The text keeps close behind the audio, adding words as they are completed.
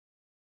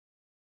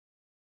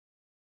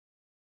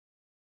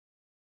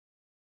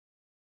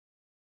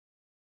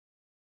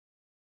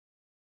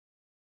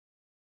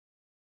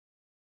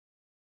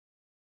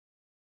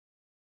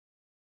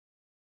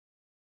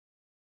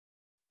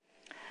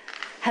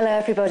Hello,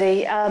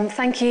 everybody.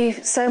 Thank you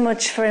so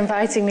much for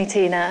inviting me,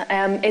 Tina.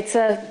 It's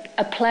a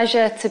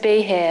pleasure to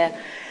be here.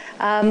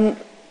 I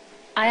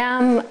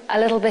am a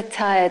little bit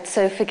tired,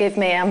 so forgive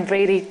me. I'm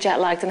really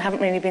jet-lagged and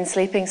haven't really been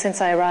sleeping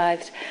since I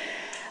arrived.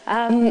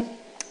 What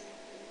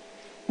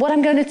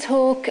I'm going to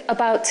talk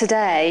about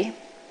today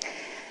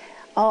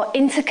are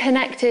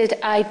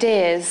interconnected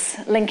ideas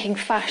linking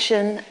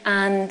fashion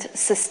and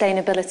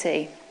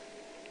sustainability.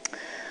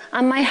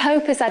 And my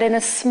hope is that in a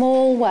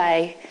small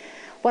way,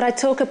 what I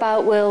talk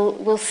about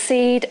will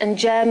seed and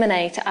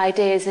germinate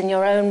ideas in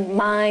your own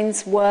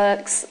minds,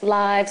 works,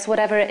 lives,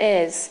 whatever it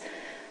is.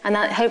 And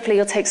that hopefully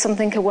you'll take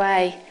something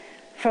away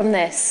from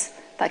this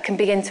that can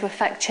begin to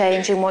affect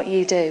change in what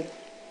you do.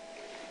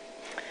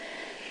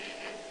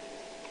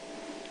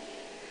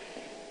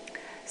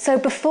 So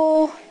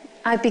before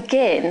I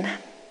begin,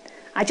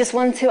 I just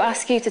want to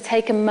ask you to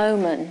take a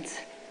moment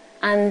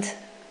and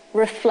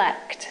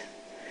reflect.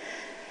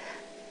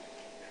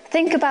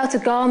 Think about a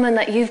garment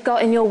that you've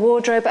got in your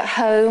wardrobe at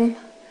home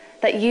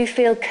that you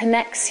feel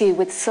connects you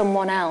with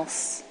someone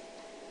else.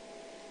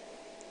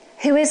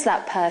 Who is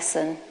that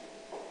person?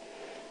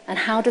 And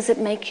how does it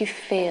make you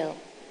feel?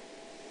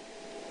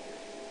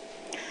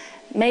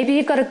 Maybe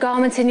you've got a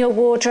garment in your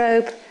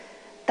wardrobe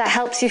that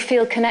helps you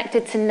feel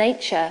connected to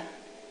nature.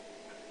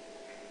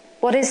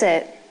 What is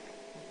it?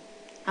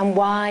 And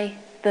why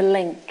the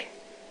link?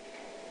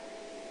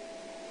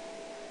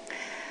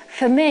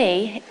 For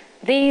me,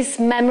 these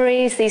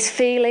memories, these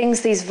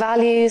feelings, these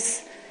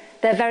values,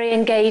 they're very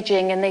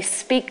engaging and they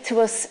speak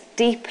to us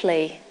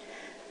deeply.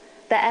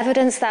 They're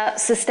evidence that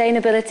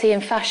sustainability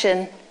in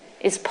fashion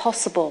is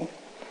possible.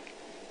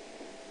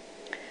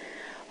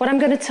 What I'm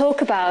going to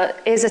talk about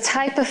is a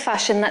type of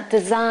fashion that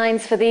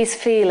designs for these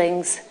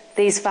feelings,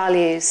 these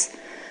values.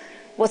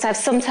 What I've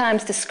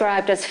sometimes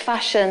described as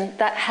fashion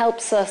that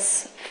helps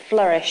us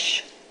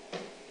flourish.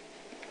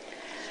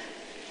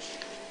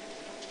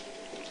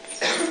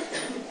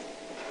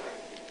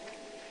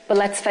 But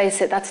let's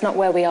face it, that's not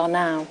where we are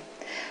now.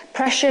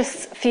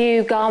 Precious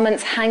few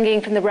garments hanging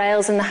from the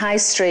rails in the high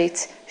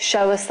street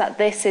show us that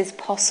this is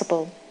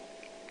possible.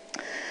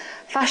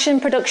 Fashion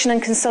production and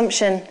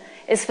consumption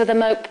is for the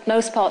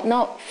most part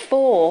not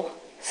for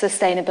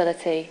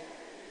sustainability,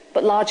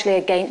 but largely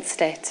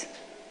against it.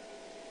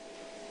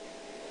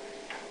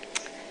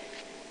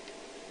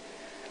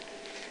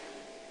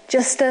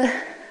 Just a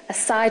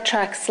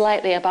sidetrack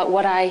slightly about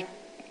what I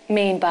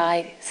mean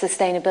by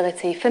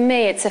sustainability. For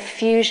me, it's a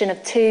fusion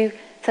of two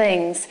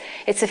things.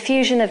 It's a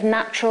fusion of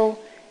natural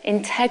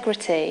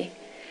integrity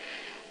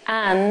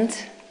and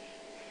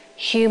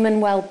human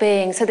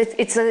well-being. So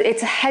it's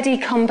a heady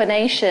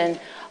combination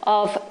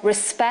of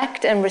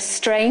respect and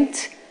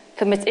restraint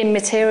in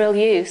material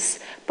use,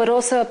 but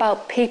also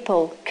about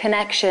people,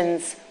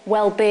 connections,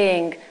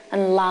 well-being,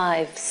 and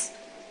lives.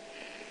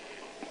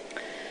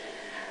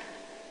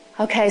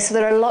 Okay, so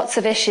there are lots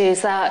of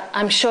issues that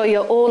I'm sure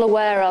you're all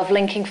aware of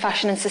linking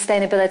fashion and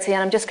sustainability, and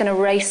I'm just going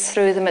to race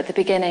through them at the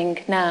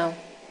beginning now.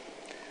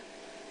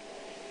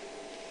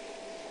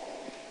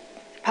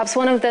 Perhaps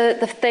one of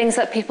the things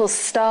that people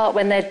start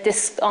when they're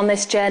on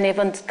this journey of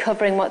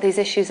uncovering what these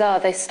issues are,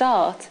 they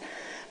start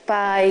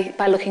by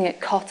looking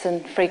at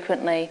cotton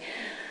frequently.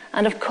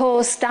 And of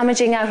course,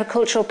 damaging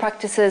agricultural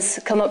practices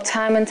come up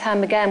time and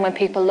time again when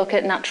people look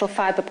at natural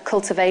fibre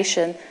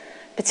cultivation,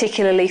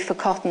 particularly for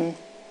cotton.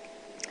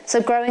 So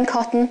growing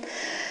cotton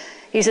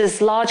uses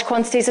large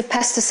quantities of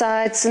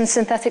pesticides and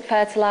synthetic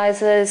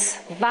fertilizers,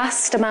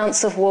 vast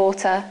amounts of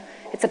water.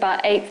 It's about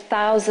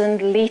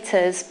 8,000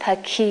 litres per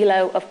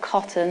kilo of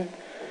cotton.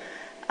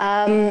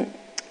 And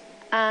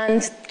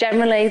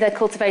generally, they're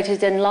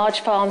cultivated in large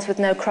farms with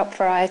no crop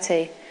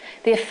variety.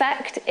 The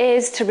effect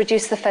is to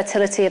reduce the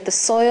fertility of the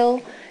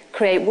soil,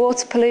 create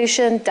water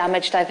pollution,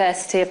 damage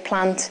diversity of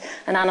plant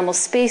and animal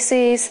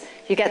species.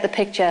 You get the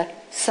picture,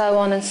 so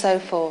on and so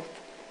forth.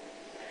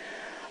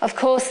 Of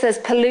course, there's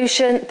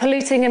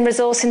polluting and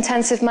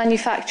resource-intensive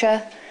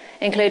manufacture,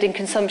 including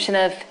consumption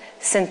of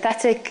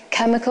synthetic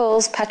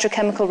chemicals,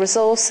 petrochemical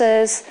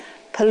resources,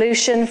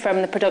 pollution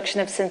from the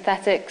production of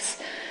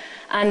synthetics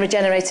and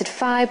regenerated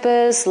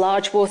fibres,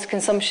 large water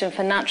consumption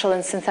for natural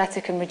and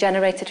synthetic and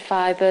regenerated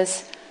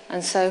fibres,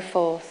 and so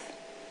forth.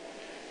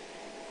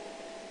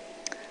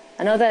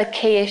 Another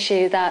key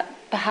issue that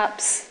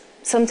perhaps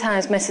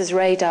sometimes misses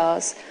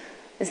radars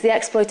is the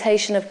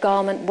exploitation of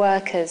garment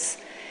workers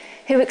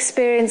who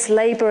experience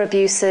labour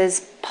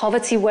abuses,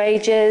 poverty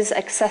wages,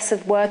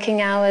 excessive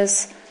working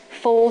hours,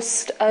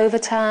 forced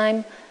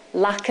overtime,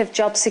 lack of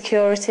job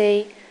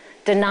security,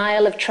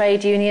 denial of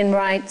trade union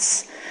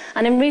rights.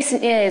 And in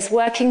recent years,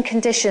 working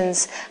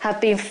conditions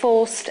have been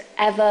forced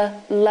ever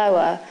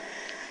lower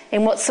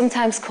in what's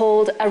sometimes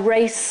called a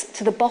race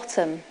to the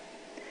bottom,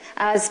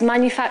 as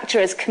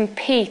manufacturers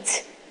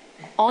compete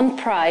on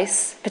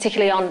price,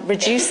 particularly on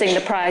reducing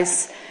the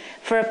price,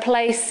 for a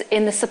place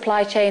in the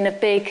supply chain of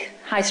big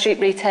high street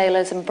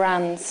retailers and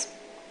brands.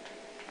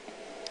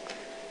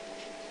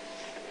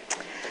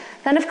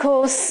 Then, of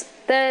course,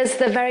 there's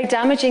the very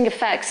damaging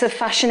effects of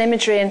fashion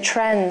imagery and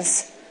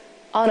trends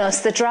on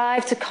us. The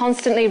drive to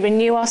constantly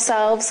renew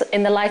ourselves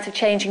in the light of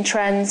changing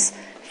trends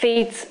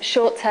feeds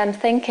short-term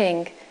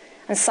thinking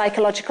and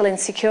psychological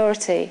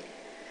insecurity.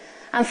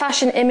 And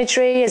fashion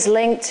imagery is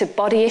linked to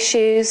body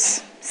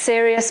issues,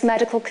 serious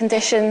medical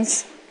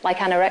conditions, like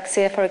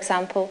anorexia, for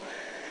example.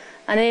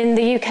 And in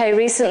the UK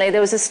recently,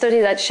 there was a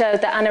study that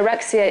showed that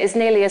anorexia is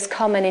nearly as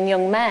common in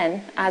young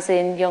men as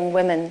in young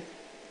women.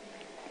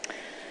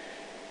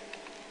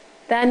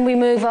 Then we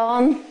move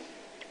on.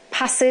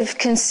 Passive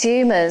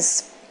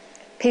consumers.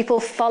 People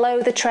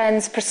follow the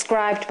trends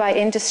prescribed by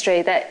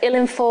industry. They're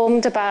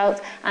ill-informed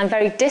about and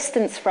very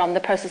distant from the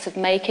process of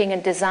making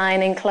and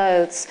designing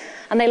clothes.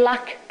 And they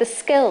lack the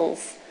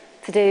skills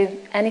to do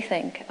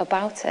anything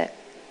about it.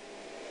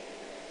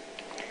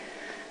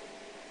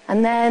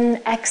 And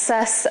then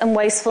excess and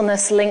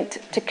wastefulness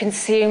linked to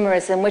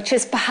consumerism, which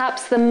is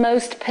perhaps the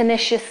most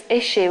pernicious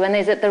issue and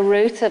is at the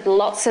root of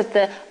lots of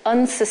the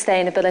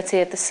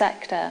unsustainability of the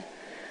sector.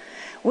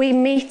 We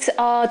meet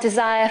our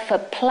desire for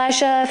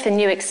pleasure, for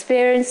new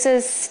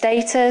experiences,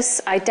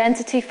 status,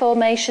 identity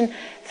formation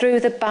through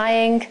the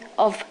buying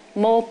of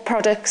more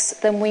products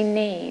than we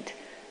need,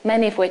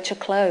 many of which are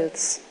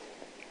clothes.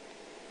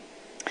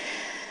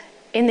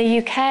 In the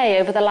UK,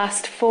 over the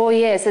last 4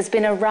 years, there's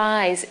been a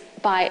rise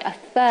by a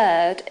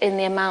third in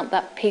the amount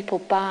that people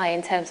buy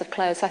in terms of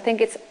clothes. So I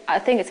think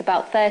it's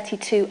about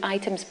 32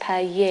 items per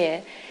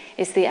year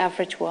is the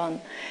average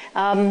one.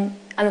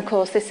 And of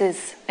course, this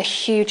is a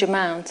huge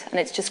amount, and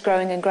it's just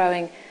growing and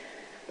growing.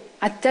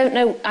 I don't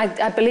know,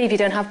 I believe you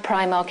don't have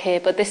Primark here,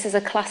 but this is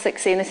a classic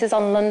scene. This is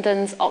on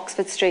London's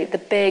Oxford Street, the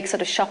big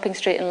sort of shopping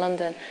street in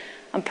London.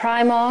 And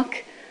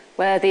Primark,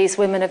 where these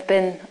women have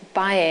been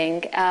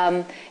buying,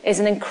 is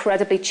an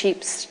incredibly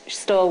cheap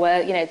store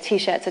where, you know,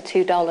 T-shirts are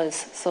 $2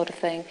 sort of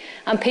thing.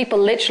 And people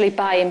literally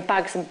buy in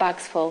bags and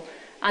bags full.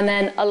 And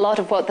then a lot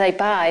of what they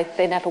buy,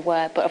 they never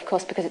wear. But of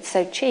course, because it's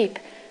so cheap,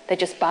 they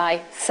just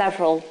buy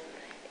several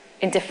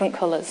in different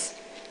colours.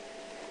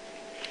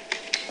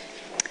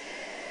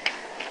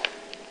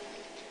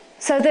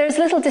 So there is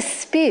little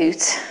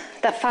dispute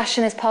that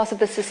fashion is part of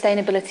the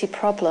sustainability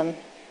problem.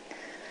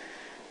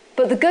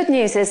 But the good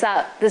news is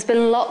that there's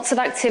been lots of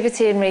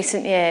activity in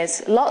recent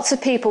years, lots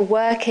of people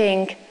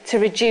working to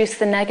reduce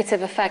the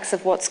negative effects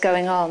of what's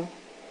going on.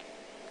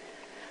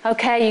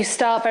 Okay, you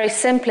start very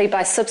simply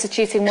by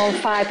substituting one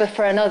fibre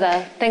for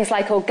another. Things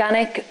like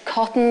organic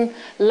cotton,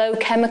 low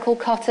chemical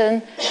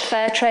cotton,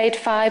 fair trade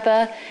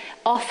fibre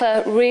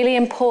offer really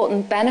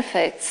important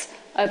benefits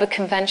over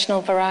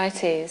conventional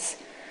varieties.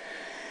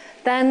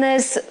 Then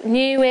there's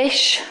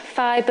newish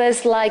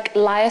fibres like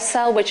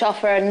lyocell, which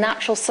offer a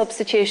natural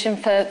substitution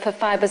for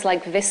fibres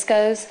like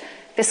viscose.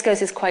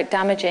 Viscose is quite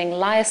damaging.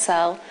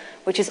 Lyocell,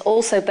 which is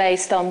also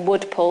based on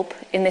wood pulp,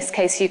 in this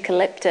case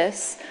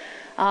eucalyptus,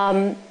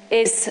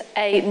 is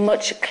a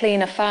much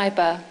cleaner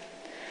fibre.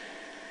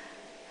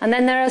 And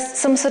then there are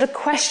some sort of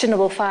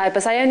questionable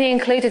fibres. I only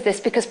included this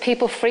because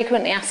people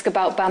frequently ask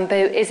about bamboo.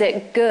 Is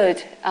it good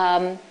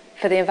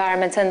for the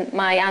environment? And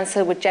my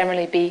answer would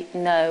generally be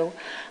no.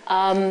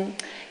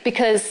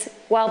 Because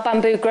while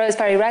bamboo grows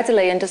very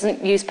readily and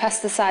doesn't use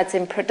pesticides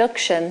in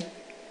production,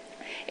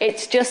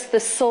 it's just the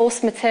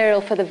source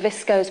material for the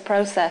viscose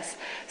process.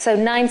 So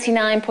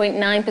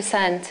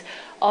 99.9%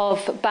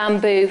 of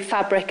bamboo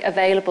fabric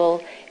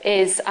available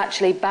is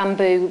actually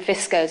bamboo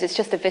viscose. It's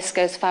just a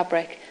viscose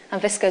fabric,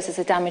 and viscose is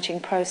a damaging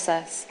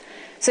process.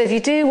 So if you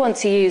do want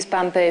to use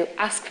bamboo,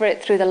 ask for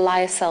it through the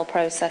lyocell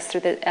process,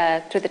 through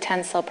the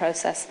tencel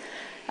process.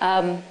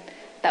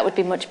 That would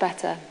be much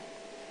better.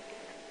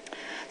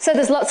 So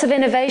there's lots of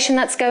innovation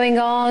that's going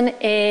on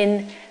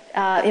in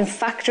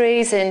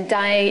factories, in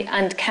dye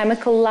and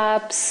chemical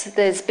labs.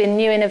 There's been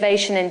new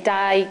innovation in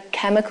dye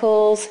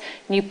chemicals,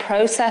 new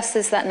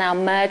processes that now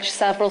merge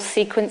several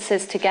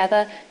sequences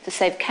together to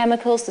save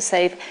chemicals, to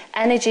save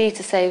energy,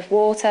 to save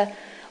water,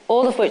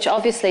 all of which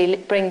obviously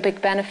bring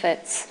big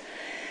benefits.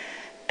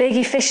 Big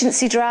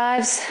efficiency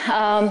drives,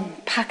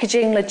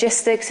 packaging,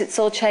 logistics, it's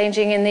all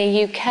changing in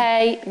the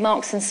UK.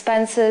 Marks and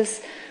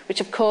Spencer's, which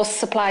of course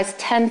supplies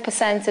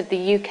 10% of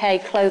the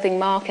UK clothing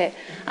market,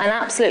 an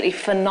absolutely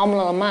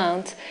phenomenal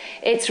amount.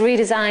 It's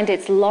redesigned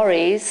its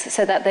lorries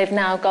so that they've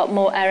now got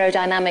more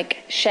aerodynamic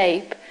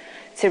shape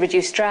to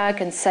reduce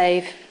drag and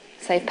save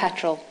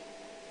petrol.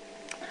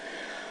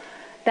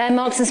 Then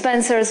Marks and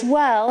Spencer as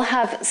well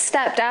have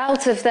stepped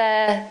out of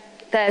their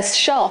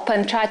shop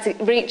and tried to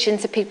reach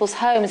into people's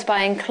homes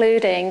by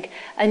including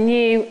a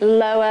new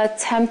lower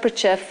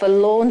temperature for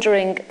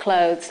laundering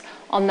clothes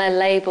on their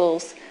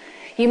labels.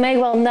 You may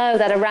well know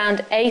that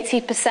around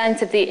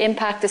 80% of the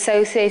impact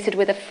associated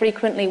with a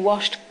frequently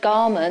washed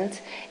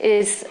garment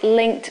is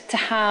linked to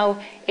how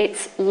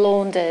it's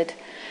laundered.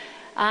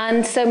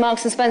 And so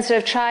Marks and Spencer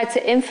have tried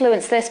to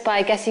influence this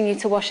by getting you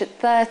to wash at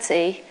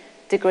 30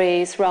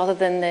 degrees rather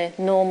than the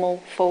normal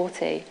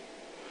 40.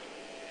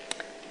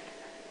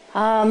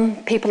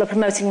 People are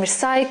promoting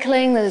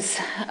recycling.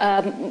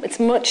 It's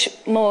much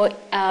more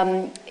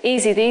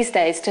easy these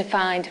days to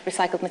find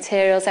recycled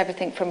materials,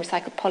 everything from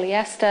recycled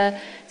polyester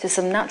to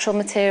some natural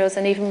materials,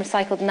 and even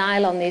recycled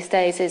nylon these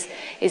days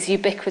is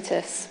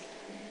ubiquitous.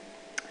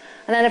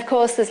 And then, of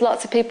course, there's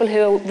lots of people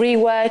who are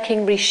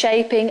reworking,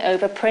 reshaping,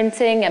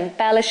 overprinting,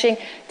 embellishing,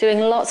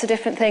 doing lots of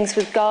different things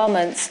with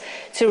garments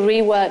to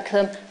rework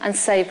them and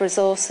save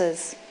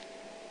resources.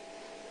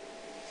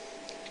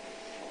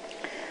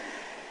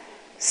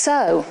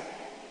 So,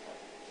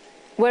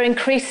 we're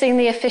increasing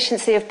the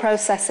efficiency of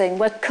processing,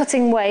 we're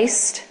cutting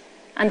waste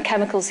and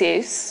chemicals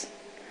use,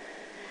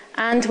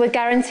 and we're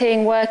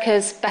guaranteeing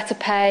workers better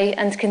pay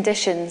and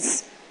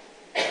conditions.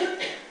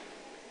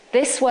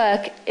 This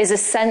work is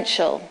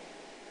essential,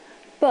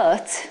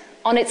 but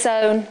on its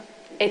own,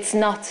 it's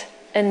not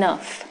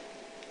enough.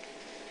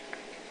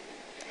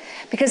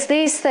 Because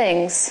these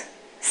things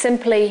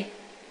simply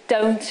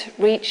don't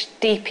reach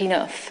deep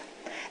enough.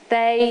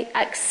 They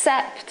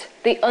accept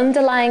the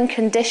underlying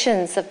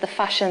conditions of the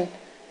fashion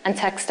and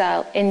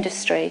textile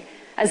industry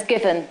as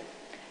given.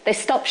 They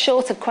stop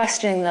short of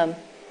questioning them.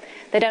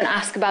 They don't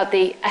ask about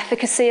the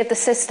efficacy of the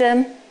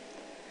system,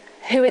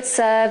 who it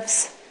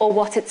serves, or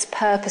what its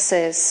purpose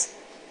is.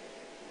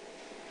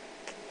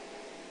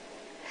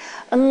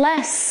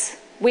 Unless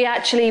we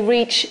actually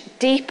reach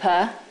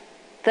deeper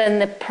than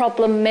the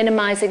problem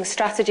minimizing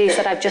strategies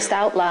that I've just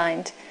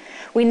outlined,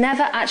 we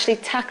never actually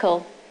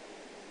tackle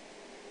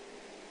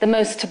the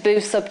most taboo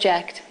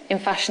subject in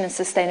fashion and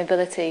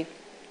sustainability,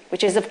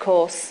 which is, of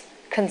course,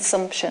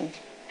 consumption.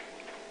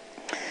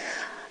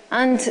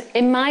 And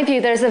in my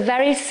view, there's a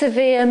very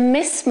severe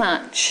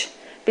mismatch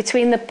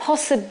between the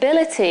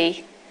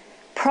possibility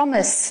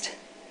promised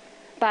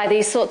by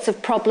these sorts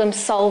of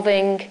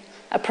problem-solving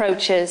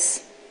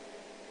approaches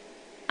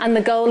and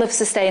the goal of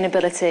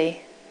sustainability.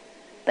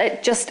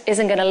 That just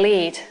isn't going to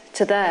lead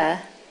to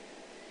there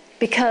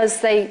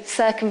because they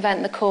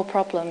circumvent the core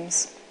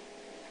problems.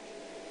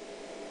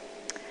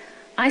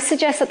 I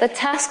suggest that the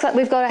task that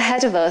we've got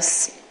ahead of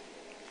us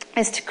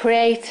is to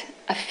create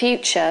a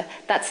future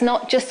that's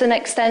not just an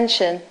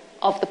extension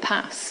of the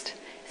past.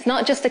 It's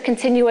not just a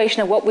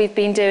continuation of what we've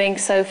been doing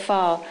so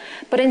far,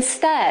 but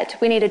instead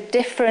we need a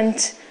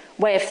different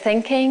way of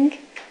thinking,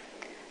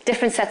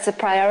 different sets of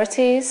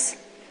priorities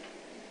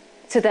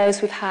to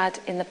those we've had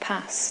in the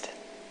past.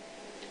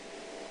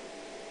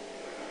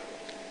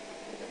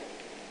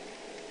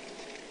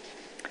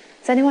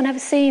 Has anyone ever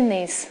seen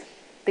these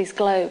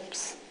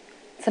globes?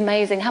 It's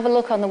amazing. Have a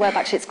look on the web,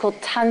 actually. It's called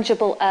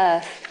Tangible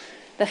Earth.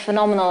 They're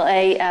phenomenal.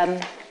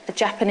 The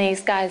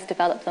Japanese guys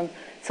developed them.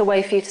 It's a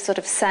way for you to sort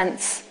of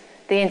sense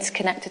the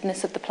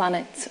interconnectedness of the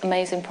planet. It's an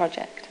amazing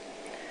project.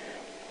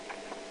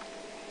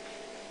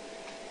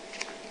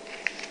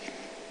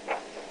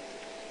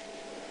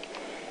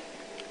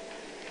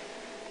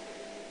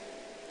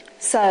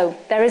 So,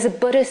 there is a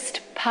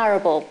Buddhist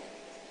parable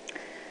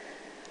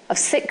of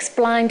 6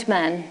 blind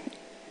men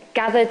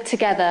gathered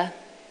together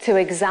to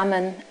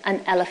examine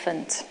an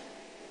elephant.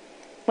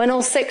 When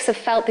all 6 have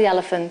felt the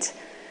elephant,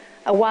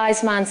 a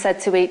wise man said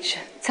to each,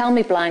 "Tell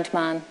me, blind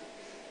man,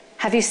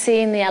 have you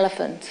seen the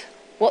elephant?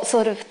 What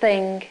sort of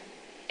thing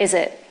is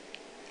it?"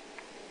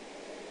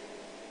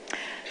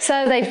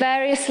 So they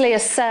variously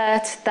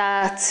assert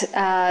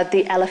that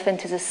the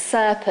elephant is a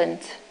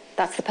serpent,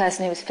 that's the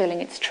person who was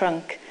feeling its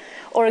trunk,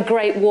 or a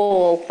great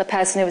wall, the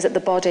person who was at the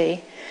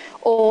body,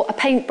 or a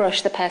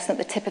paintbrush, the person at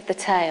the tip of the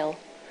tail,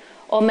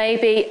 or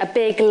maybe a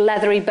big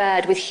leathery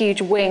bird with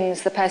huge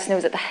wings, the person who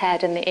was at the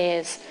head and the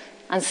ears,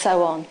 and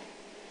so on.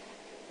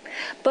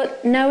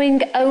 But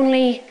knowing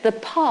only the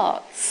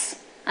parts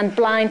and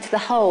blind to the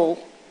whole,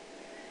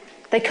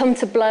 they come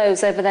to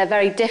blows over their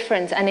very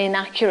different and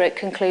inaccurate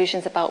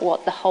conclusions about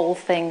what the whole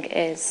thing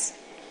is.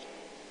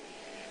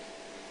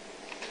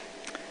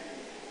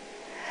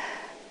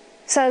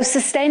 So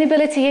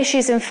sustainability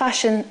issues in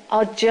fashion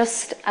are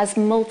just as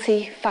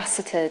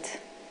multifaceted.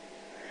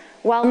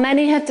 While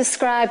many have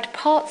described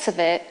parts of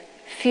it,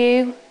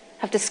 few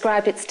have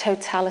described its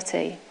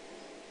totality.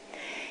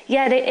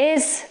 Yet it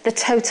is the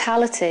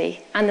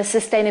totality and the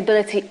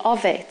sustainability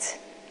of it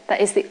that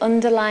is the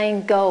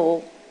underlying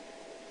goal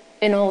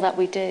in all that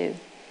we do.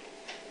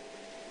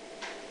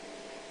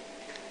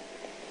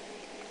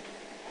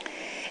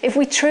 If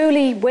we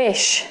truly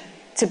wish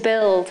to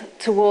build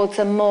towards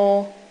a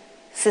more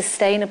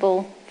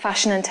sustainable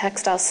fashion and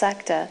textile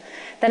sector,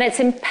 then it's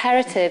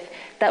imperative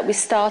that we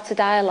start a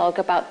dialogue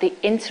about the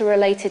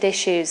interrelated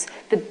issues,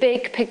 the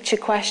big picture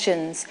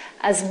questions,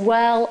 as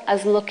well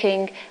as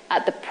looking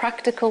at the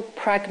practical,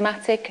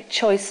 pragmatic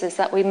choices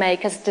that we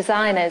make as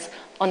designers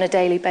on a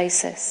daily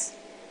basis.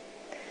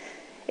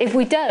 If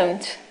we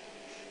don't,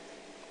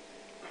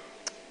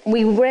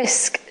 we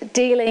risk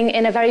dealing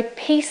in a very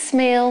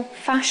piecemeal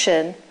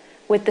fashion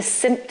with the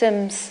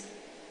symptoms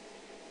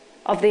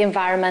of the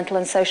environmental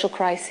and social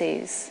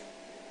crises,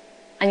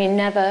 and you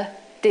never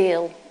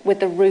deal with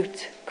the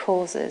root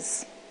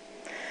causes.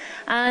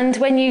 And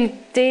when you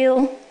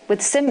deal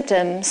with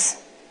symptoms,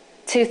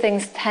 2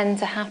 things tend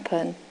to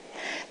happen.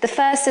 The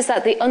first is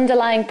that the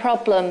underlying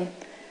problem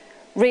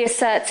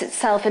reasserts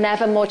itself in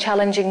ever more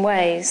challenging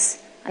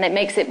ways, and it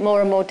makes it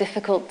more and more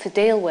difficult to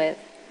deal with.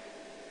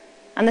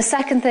 And the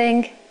second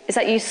thing is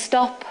that you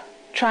stop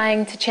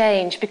trying to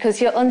change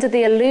because you're under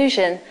the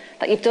illusion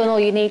that you've done all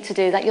you need to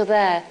do, that you're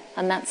there,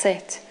 and that's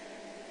it.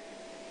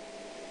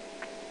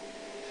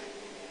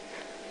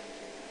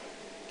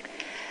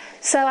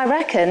 So I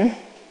reckon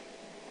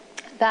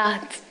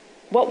that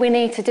what we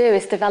need to do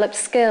is develop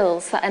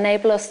skills that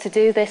enable us to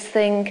do this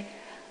thing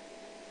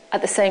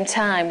at the same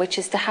time, which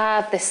is to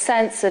have this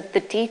sense of the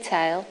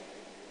detail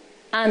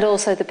and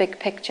also the big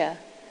picture.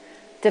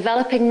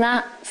 Developing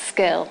that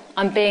skill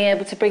and being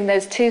able to bring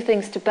those two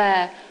things to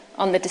bear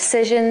on the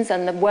decisions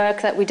and the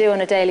work that we do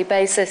on a daily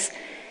basis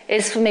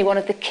is, for me, one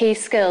of the key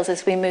skills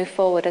as we move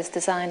forward as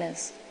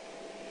designers.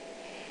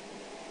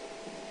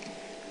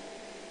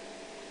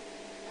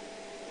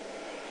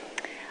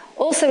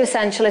 Also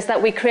essential is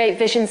that we create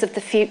visions of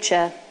the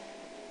future.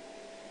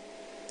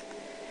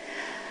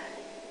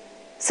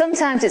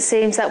 Sometimes it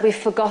seems that we've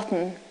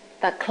forgotten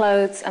that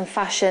clothes and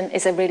fashion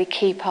is a really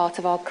key part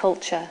of our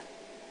culture,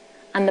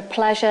 and the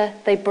pleasure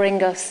they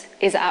bring us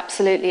is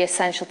absolutely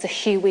essential to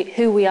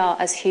who we are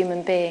as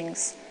human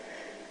beings.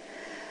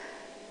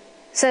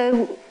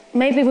 So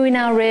maybe we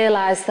now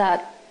realise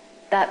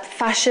that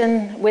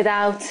fashion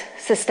without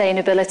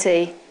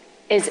sustainability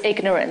is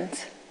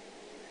ignorant,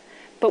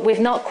 but we've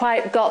not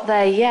quite got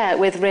there yet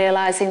with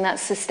realising that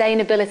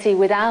sustainability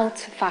without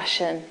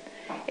fashion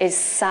is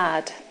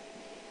sad.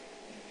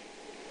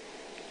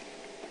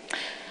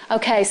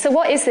 Okay, so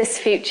what is this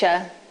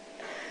future?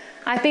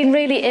 I've been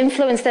really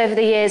influenced over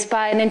the years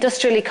by an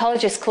industrial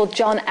ecologist called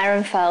John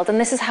Ehrenfeld, and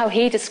this is how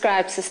he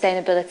describes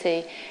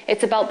sustainability.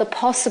 It's about the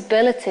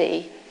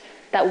possibility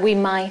that we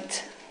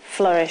might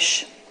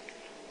flourish.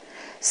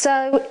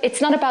 So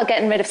it's not about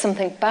getting rid of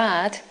something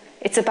bad,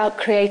 it's about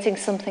creating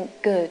something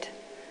good.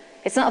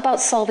 It's not about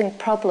solving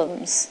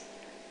problems,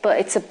 but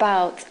it's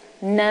about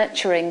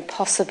nurturing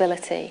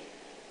possibility.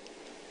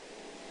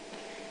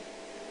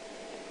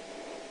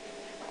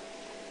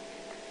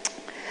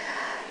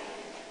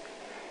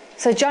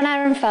 So John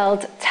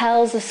Ehrenfeld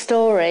tells a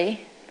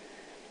story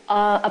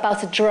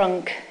about a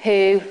drunk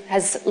who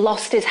has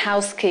lost his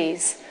house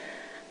keys,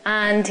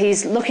 and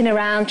he's looking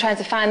around trying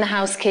to find the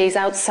house keys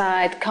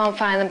outside, can't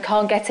find them,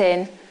 can't get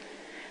in.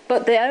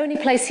 But the only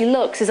place he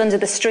looks is under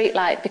the street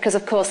light, because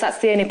of course that's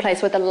the only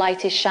place where the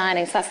light is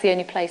shining, so that's the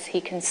only place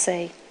he can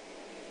see.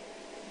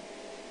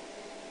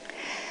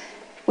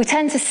 We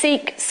tend to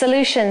seek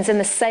solutions in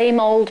the same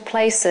old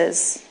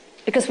places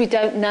because we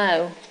don't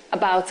know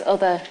about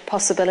other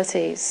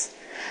possibilities.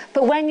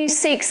 But when you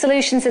seek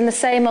solutions in the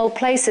same old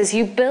places,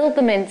 you build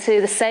them into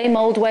the same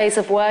old ways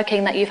of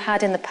working that you've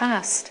had in the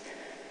past.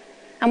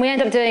 And we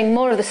end up doing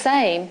more of the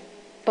same,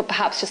 but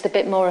perhaps just a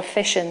bit more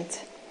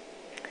efficient.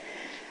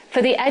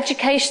 For the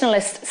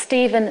educationalist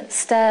Stephen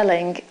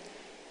Sterling,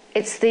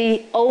 it's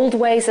the old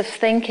ways of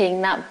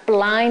thinking that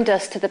blind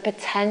us to the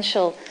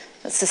potential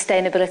that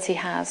sustainability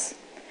has.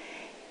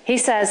 He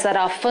says that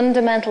our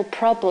fundamental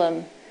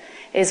problem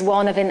is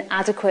one of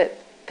inadequate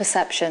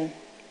perception.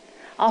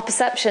 Our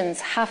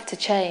perceptions have to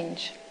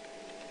change.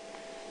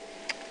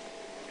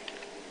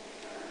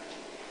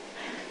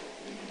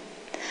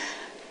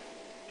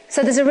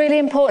 So there's a really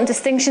important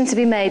distinction to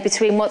be made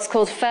between what's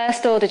called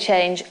first order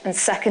change and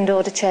second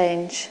order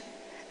change.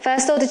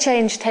 First order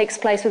change takes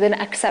place within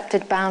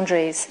accepted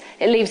boundaries.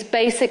 It leaves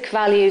basic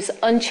values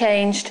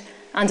unchanged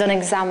and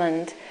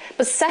unexamined.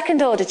 But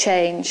second order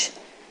change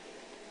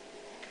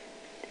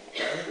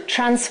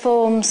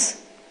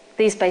transforms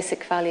these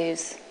basic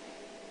values.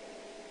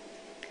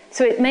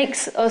 So it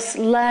makes us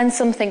learn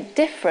something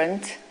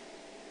different,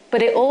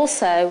 but it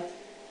also,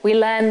 we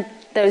learn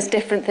those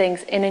different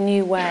things in a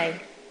new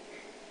way.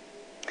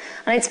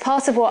 And it's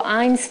part of what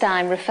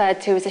Einstein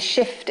referred to as a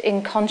shift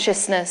in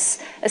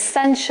consciousness,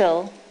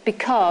 essential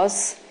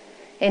because,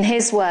 in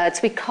his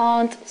words, we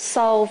can't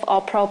solve our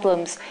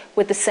problems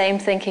with the same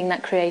thinking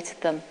that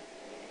created them.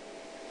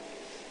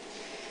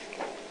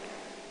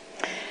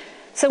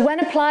 So when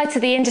applied to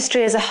the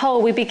industry as a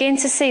whole, we begin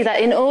to see that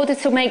in order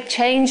to make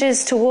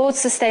changes towards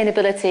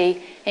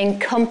sustainability in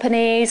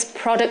companies,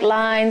 product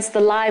lines,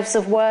 the lives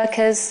of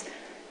workers,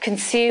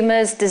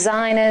 consumers,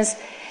 designers,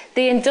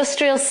 the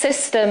industrial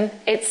system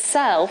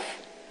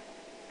itself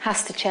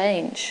has to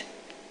change.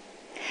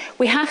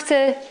 We have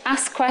to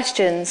ask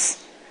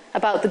questions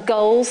about the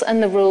goals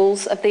and the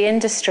rules of the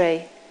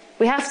industry.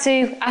 We have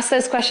to ask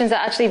those questions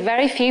that actually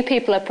very few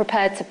people are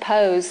prepared to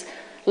pose,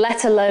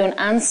 let alone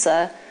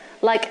answer,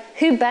 like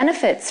who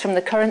benefits from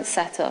the current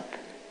setup?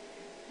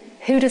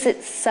 Who does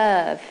it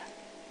serve?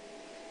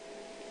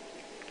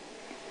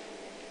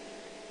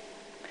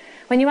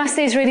 When you ask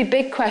these really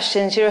big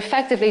questions, you're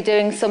effectively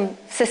doing some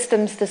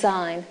systems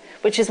design,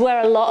 which is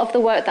where a lot of the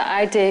work that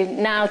I do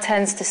now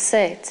tends to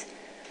sit.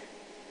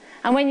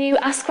 And when you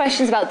ask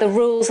questions about the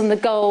rules and the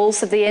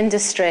goals of the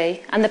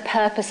industry and the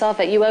purpose of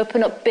it, you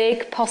open up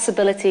big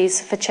possibilities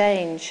for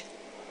change.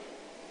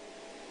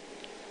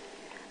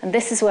 And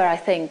this is where I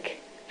think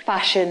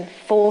fashion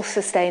for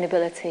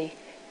sustainability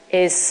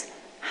is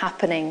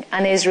happening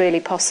and is really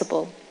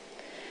possible.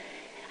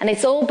 And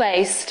it's all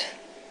based,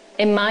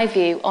 in my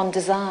view, on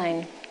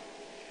design.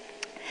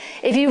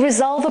 If you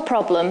resolve a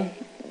problem,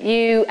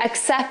 you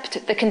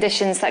accept the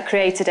conditions that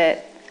created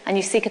it, and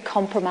you seek a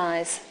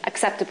compromise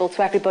acceptable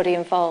to everybody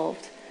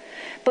involved.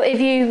 But if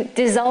you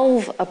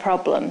dissolve a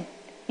problem,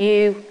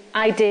 you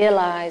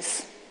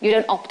idealize, you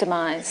don't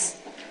optimize.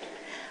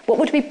 What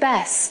would be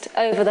best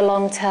over the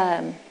long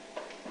term?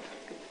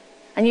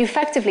 And you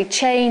effectively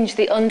change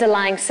the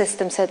underlying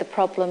system so the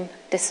problem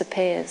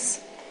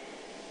disappears.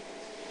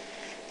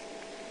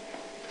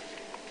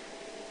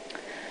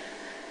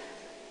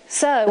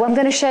 So I'm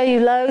going to show you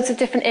loads of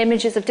different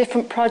images of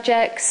different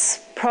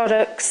projects,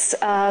 products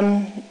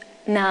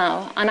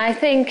now. And I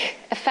think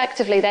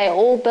effectively they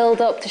all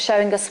build up to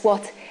showing us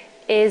what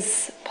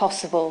is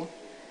possible.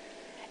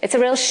 It's a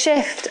real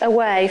shift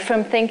away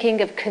from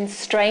thinking of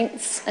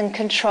constraints and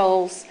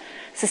controls.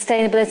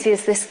 Sustainability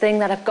is this thing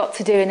that I've got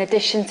to do in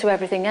addition to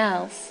everything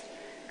else.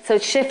 So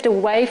it's shift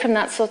away from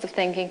that sort of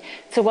thinking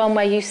to one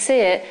where you see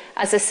it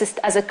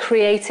as a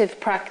creative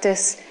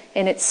practice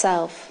in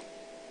itself.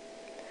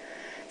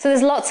 So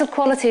there's lots of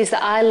qualities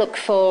that I look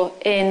for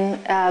in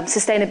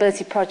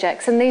sustainability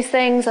projects, and these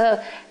things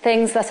are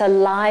things that are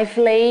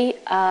lively,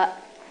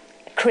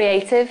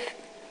 creative,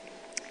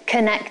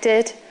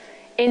 connected,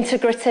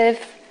 integrative,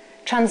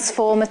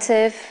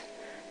 transformative,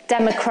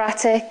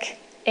 democratic,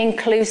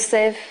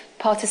 inclusive,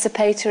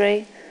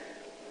 participatory.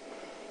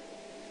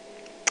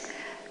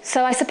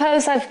 So I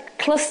suppose I've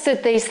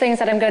clustered these things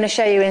that I'm going to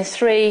show you in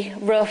three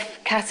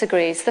rough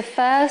categories. The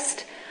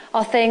first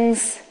are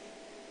things,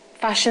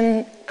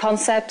 fashion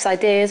concepts,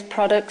 ideas,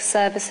 products,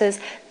 services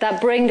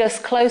that bring us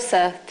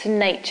closer to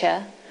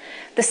nature.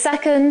 The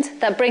second,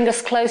 that bring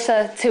us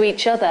closer to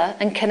each other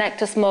and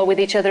connect us more with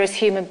each other as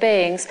human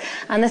beings.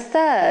 And the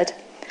third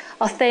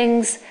are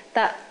things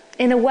that,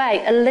 in a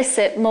way,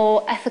 elicit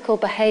more ethical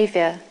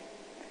behaviour,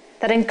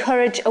 that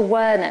encourage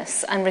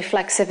awareness and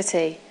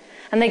reflexivity.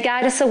 And they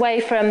guide us away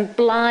from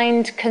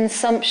blind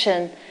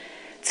consumption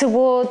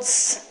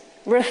towards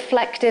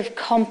reflective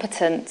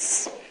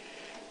competence.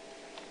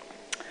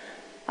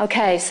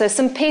 Okay, so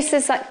some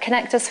pieces that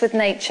connect us with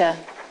nature.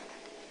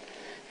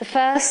 The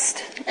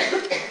first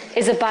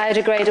is a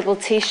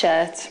biodegradable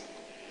t-shirt.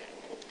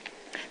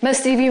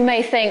 Most of you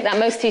may think that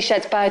most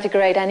t-shirts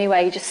biodegrade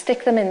anyway. You just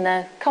stick them in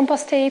the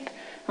compost heap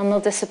and they'll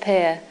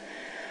disappear.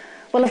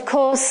 Well, of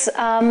course,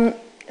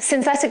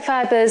 synthetic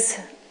fibres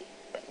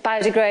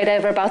biodegrade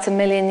over about 1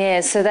 million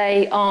years, so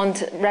they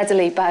aren't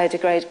readily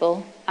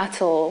biodegradable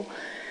at all.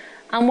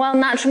 And while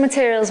natural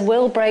materials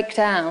will break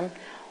down,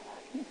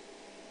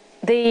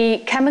 the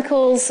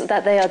chemicals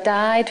that they are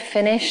dyed,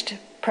 finished,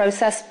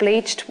 processed,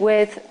 bleached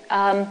with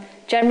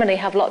generally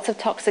have lots of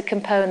toxic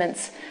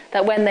components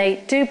that when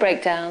they do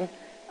break down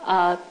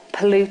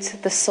pollute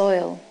the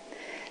soil.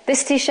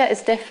 This t-shirt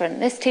is different.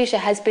 This t-shirt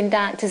has been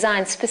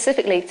designed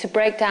specifically to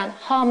break down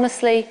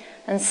harmlessly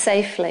and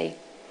safely.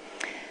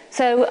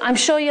 So I'm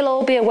sure you'll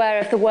all be aware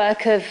of the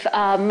work of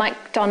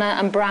Mike Donner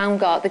and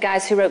Braungart, the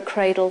guys who wrote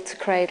Cradle to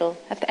Cradle.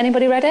 Have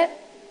anybody read it?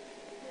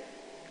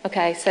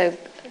 Okay, so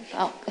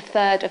a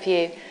third of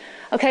you.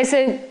 Okay,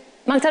 so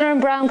Mike Donner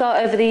and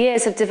Braungart over the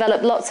years have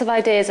developed lots of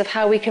ideas of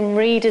how we can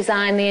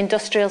redesign the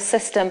industrial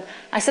system,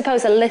 I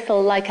suppose a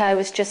little like I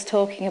was just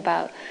talking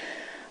about.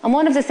 And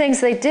one of the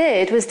things they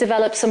did was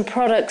develop some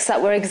products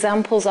that were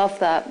examples of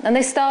that. And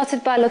they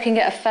started by looking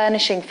at a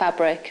furnishing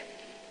fabric.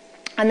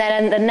 And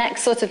then the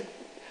next sort of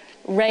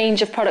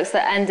range of products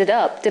that ended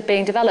up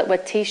being developed were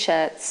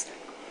t-shirts.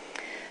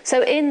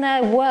 So in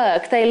their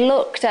work, they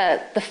looked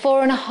at the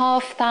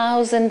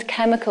 4,500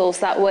 chemicals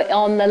that were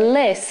on the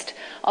list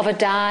of a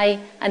dye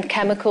and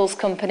chemicals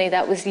company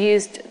that was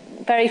used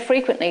very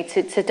frequently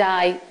to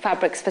dye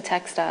fabrics for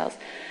textiles.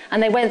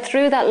 And they went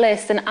through that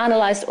list and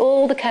analysed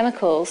all the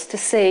chemicals to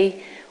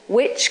see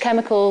which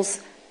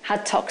chemicals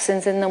had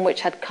toxins in them,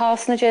 which had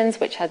carcinogens,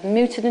 which had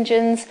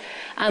mutagens,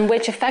 and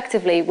which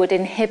effectively would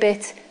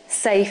inhibit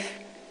safe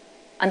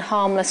and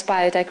harmless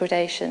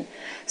biodegradation.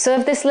 So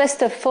of this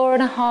list of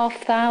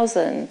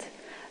 4,500,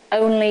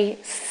 only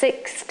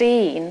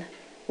 16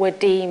 were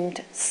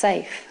deemed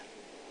safe.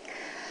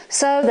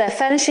 So their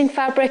furnishing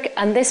fabric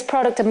and this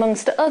product,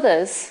 amongst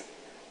others,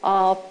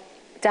 are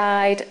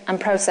dyed and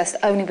processed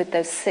only with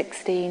those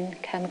 16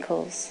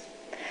 chemicals.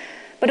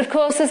 But of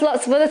course, there's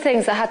lots of other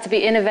things that had to be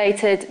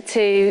innovated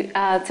to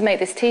make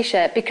this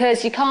t-shirt,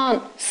 because you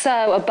can't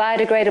sew a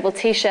biodegradable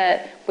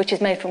t-shirt, which is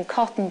made from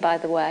cotton, by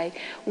the way,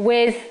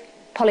 with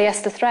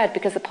polyester thread,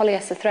 because the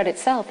polyester thread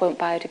itself won't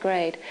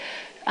biodegrade.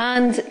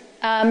 And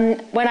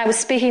when I was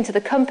speaking to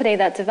the company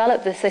that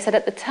developed this, they said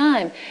at the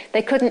time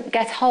they couldn't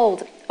get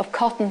hold of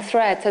cotton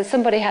thread, so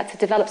somebody had to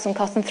develop some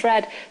cotton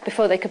thread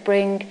before they could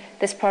bring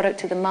this product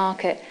to the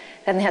market.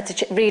 Then they had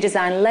to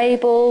redesign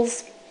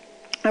labels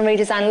and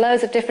redesign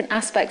loads of different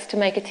aspects to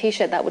make a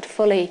t-shirt that would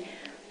fully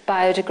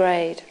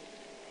biodegrade.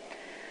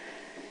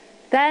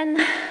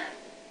 Then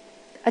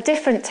a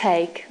different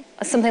take,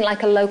 something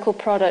like a local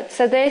product.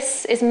 So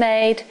this is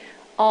made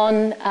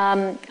on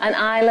an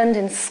island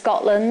in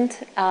Scotland,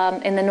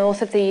 in the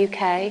north of the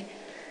UK.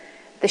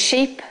 The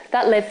sheep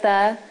that live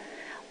there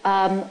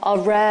are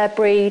rare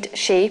breed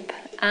sheep,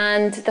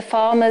 and the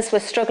farmers were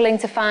struggling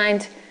to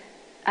find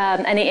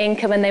any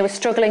income, and they were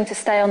struggling to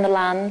stay on the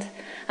land.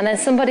 And then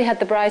somebody had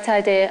the bright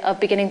idea of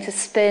beginning to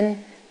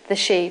spin the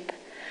sheep.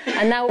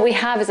 And now what we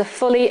have is a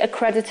fully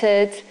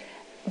accredited,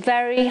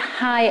 very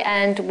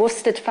high-end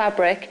worsted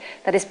fabric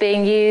that is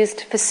being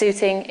used for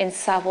suiting in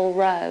Savile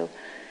Row.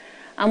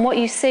 And what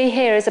you see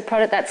here is a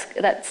product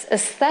that's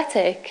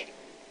aesthetic,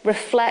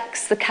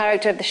 reflects the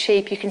character of the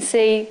sheep. You can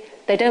see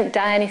they don't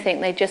dye anything,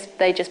 they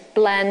just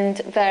blend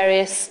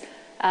various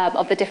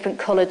of the different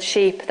coloured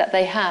sheep that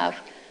they have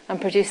and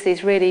produce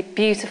these really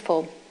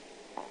beautiful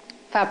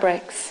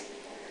fabrics.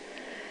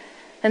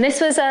 And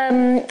this was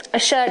a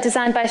shirt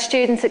designed by a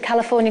student at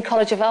California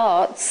College of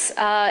Arts.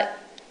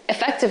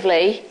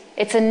 Effectively,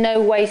 it's a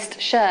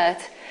no-waste shirt.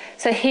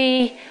 So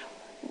he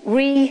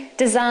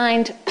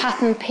redesigned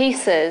pattern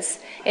pieces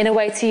in a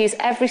way to use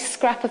every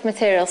scrap of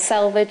material,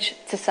 selvage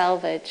to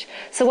selvage.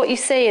 So what you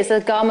see is a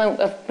garment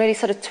of really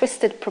sort of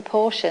twisted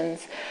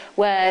proportions,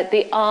 where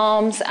the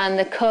arms and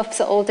the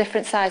cuffs are all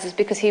different sizes,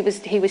 because he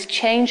was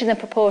changing the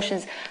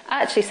proportions,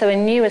 actually, so a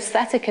new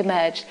aesthetic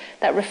emerged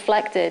that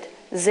reflected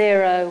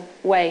zero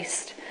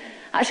waste.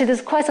 Actually,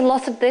 there's quite a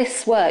lot of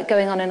this work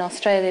going on in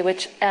Australia,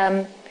 which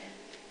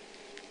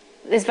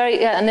is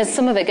very, and there's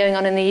some of it going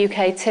on in the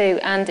UK too,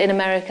 and in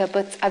America,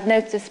 but I've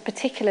noticed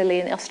particularly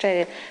in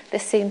Australia,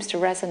 this seems to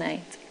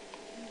resonate.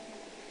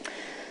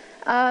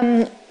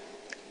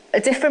 A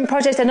different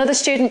project, another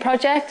student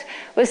project,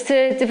 was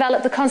to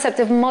develop the concept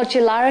of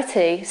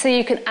modularity. So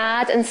you can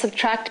add and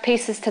subtract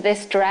pieces to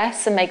this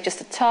dress and make just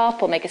a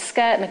top, or make a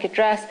skirt, make a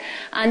dress,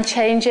 and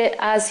change it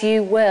as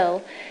you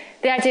will.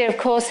 The idea, of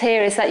course,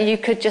 here is that you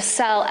could just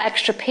sell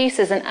extra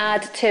pieces and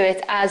add to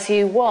it as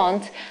you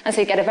want, and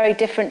so you get a very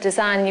different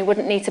design, and you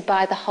wouldn't need to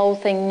buy the whole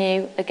thing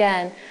new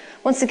again.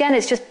 Once again,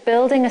 it's just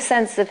building a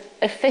sense of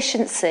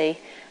efficiency,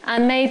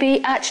 and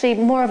maybe actually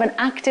more of an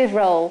active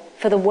role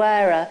for the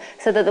wearer,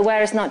 so that the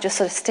wearer's not just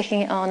sort of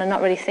sticking it on and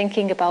not really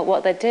thinking about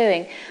what they're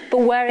doing, but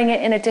wearing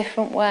it in a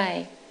different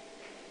way.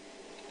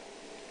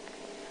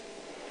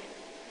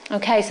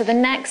 Okay, so the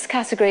next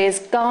category is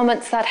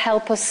garments that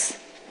help us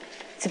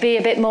to be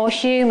a bit more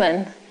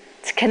human,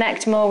 to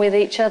connect more with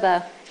each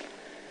other.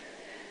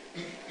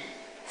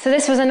 So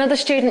this was another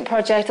student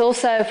project,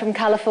 also from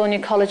California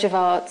College of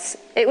Arts.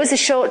 It was a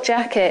short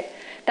jacket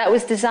that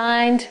was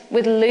designed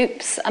with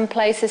loops and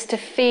places to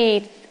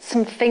feed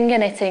some finger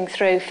knitting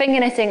through.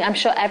 Finger knitting, I'm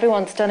sure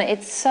everyone's done it.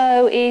 It's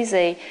so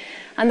easy.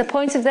 And the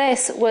point of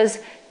this was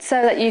so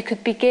that you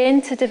could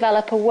begin to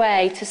develop a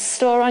way to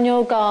store on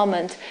your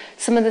garment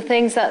some of the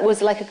things that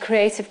was like a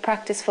creative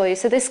practice for you.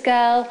 So this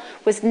girl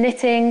was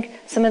knitting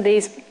some of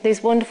these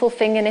wonderful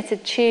finger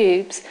knitted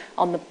tubes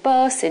on the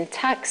bus, in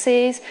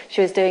taxis. She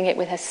was doing it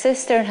with her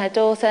sister and her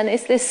daughter. And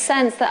it's this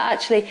sense that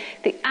actually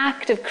the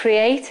act of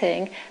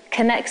creating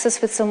connects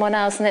us with someone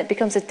else, and it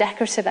becomes a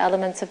decorative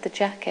element of the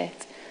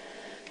jacket.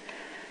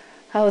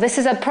 Oh, this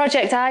is a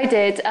project I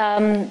did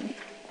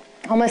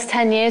almost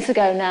 10 years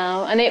ago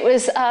now, and it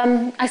was,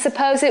 I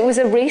suppose it was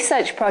a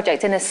research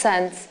project in a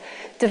sense,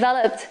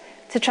 developed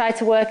to try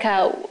to work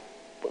out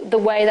the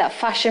way that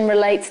fashion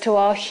relates to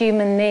our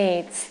human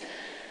needs.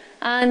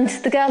 And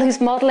the girl who's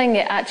modelling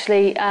it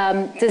actually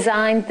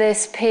designed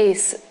this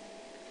piece.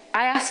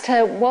 I asked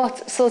her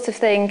what sort of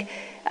thing,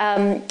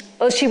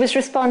 well, she was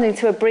responding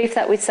to a brief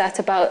that we'd set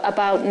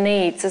about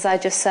needs, as I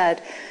just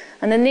said.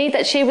 And the need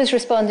that she was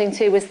responding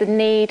to was the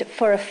need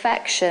for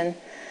affection.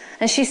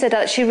 And she said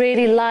that she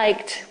really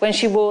liked when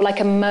she wore like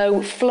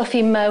a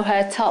fluffy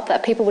mohair top,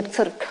 that people would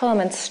sort of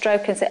come and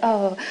stroke and say,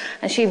 oh,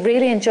 and she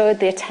really enjoyed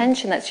the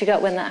attention that she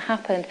got when that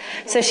happened.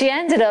 So she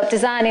ended up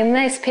designing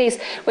this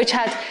piece, which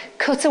had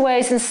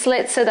cutaways and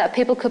slits so that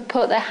people could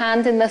put their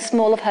hand in the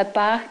small of her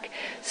back,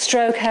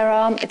 stroke her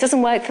arm. It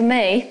doesn't work for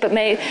me, but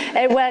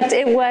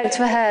it worked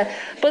for her.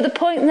 But the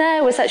point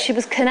there was that she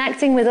was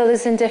connecting with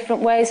others in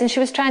different ways, and she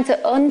was trying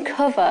to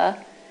uncover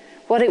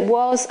what it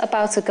was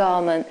about a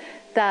garment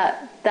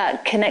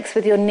that connects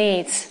with your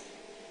needs.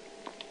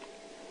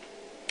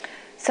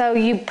 So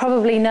you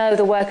probably know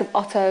the work of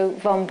Otto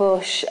von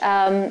Busch.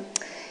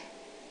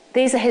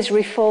 These are his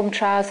reform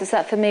trousers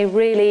that for me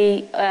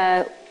really,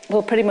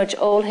 well, pretty much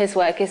all his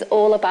work is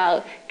all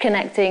about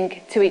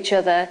connecting to each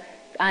other,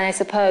 and I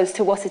suppose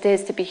to what it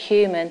is to be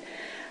human,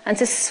 and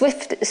to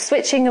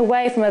switching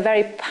away from a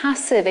very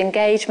passive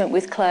engagement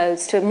with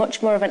clothes to a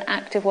much more of an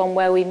active one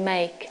where we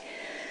make.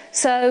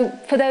 So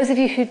for those of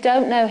you who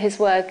don't know his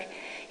work,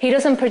 he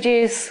doesn't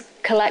produce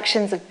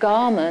collections of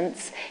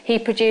garments. He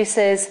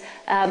produces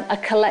a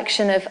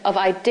collection of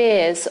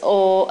ideas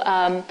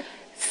or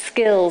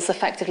skills,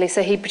 effectively.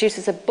 So he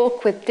produces a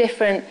book with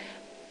different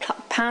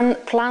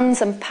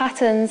plans and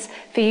patterns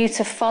for you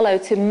to follow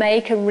to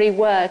make and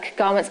rework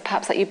garments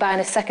perhaps that you buy in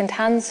a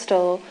second-hand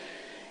store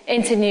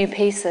into new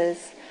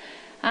pieces.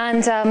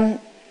 And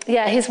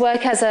yeah, his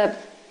work has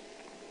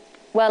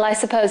well, I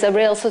suppose a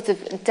real sort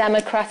of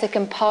democratic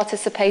and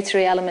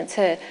participatory element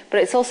to it, but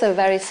it's also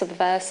very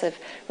subversive,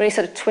 really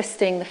sort of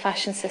twisting the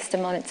fashion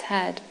system on its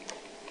head.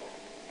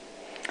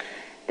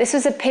 This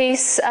was a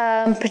piece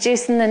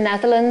produced in the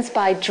Netherlands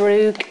by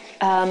Droog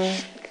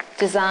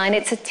Design.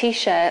 It's a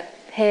t-shirt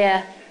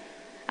here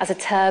as a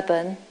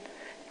turban,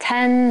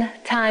 10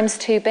 times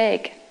too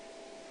big,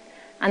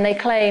 and they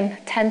claim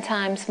 10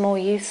 times more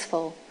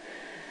useful.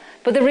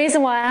 But the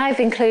reason why I've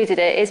included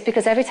it is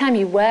because every time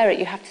you wear it,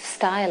 you have to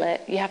style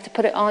it. You have to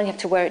put it on, you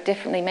have to wear it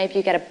differently. Maybe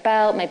you get a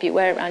belt, maybe you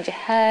wear it around your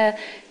hair,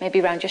 maybe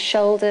around your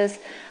shoulders.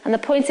 And the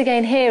point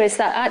again here is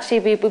that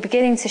actually we're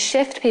beginning to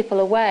shift people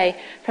away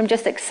from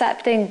just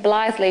accepting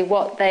blithely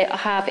what they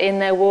have in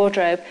their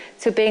wardrobe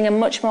to being a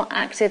much more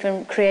active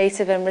and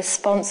creative and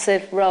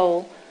responsive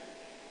role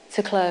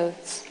to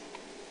clothes.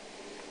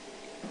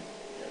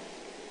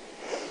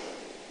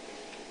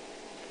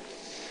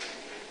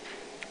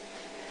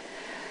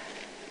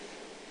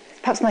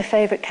 Perhaps my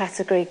favourite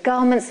category,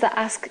 garments that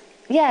ask,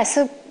 yeah,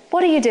 so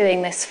what are you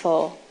doing this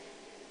for?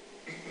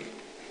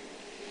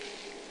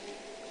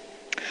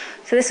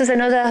 So this was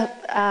another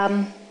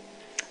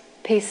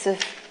piece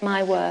of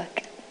my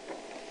work.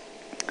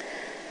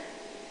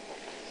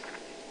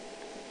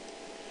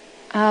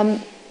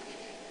 As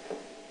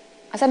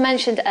I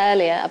mentioned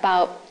earlier,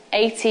 about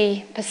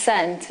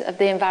 80% of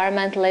the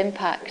environmental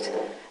impact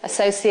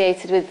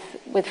associated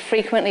with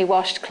frequently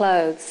washed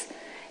clothes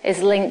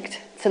is linked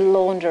to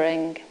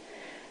laundering.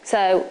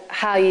 So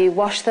how you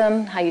wash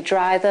them, how you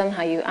dry them,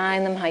 how you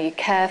iron them, how you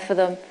care for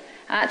them,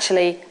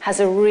 actually has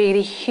a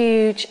really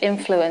huge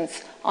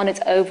influence on its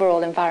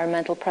overall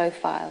environmental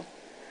profile.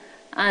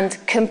 And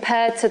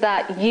compared to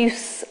that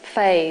use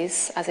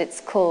phase, as it's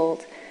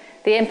called,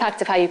 the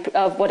impact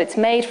of what it's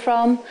made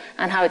from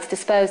and how it's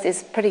disposed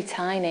is pretty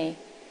tiny.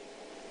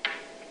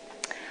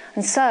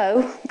 And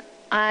so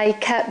I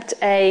kept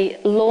a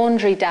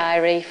laundry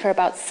diary for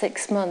about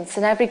 6 months,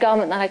 and every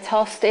garment that I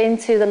tossed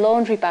into the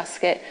laundry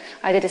basket,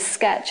 I did a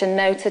sketch and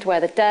noted where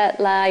the dirt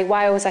lay,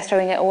 why was I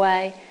throwing it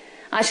away.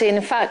 Actually, and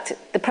in fact,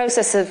 the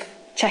process of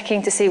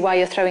checking to see why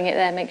you're throwing it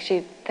there makes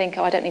you think,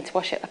 oh, I don't need to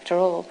wash it after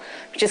all,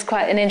 which is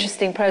quite an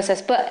interesting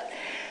process. But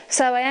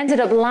so I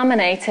ended up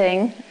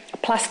laminating a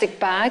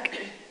plastic bag,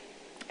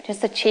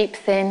 just a cheap,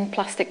 thin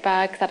plastic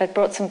bag that I'd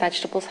brought some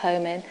vegetables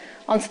home in,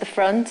 onto the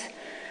front,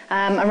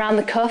 around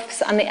the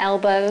cuffs and the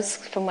elbows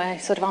from where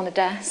sort of on the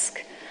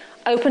desk.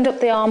 Opened up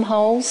the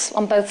armholes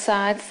on both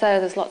sides so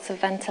there's lots of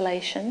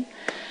ventilation.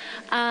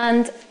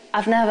 And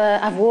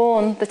I've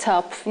worn the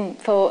top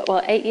for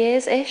 8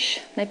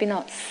 years-ish, maybe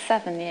not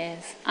 7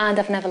 years, and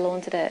I've never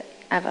laundered it,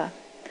 ever.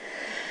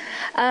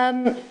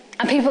 And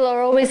people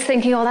are always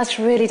thinking, oh, that's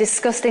really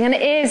disgusting. And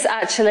it is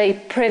actually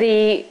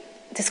pretty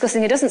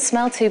disgusting. It doesn't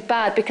smell too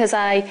bad because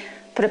I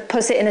put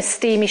it in a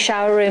steamy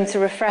shower room to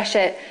refresh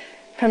it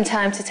from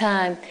time to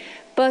time.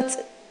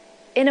 But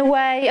in a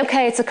way,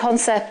 okay, it's a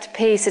concept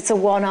piece, it's a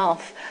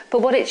one-off.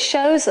 But what it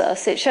shows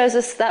us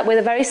that with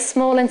a very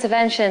small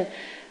intervention,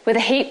 with a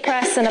heat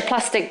press and a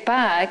plastic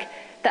bag,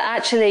 that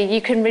actually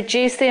you can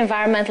reduce the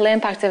environmental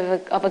impact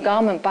of a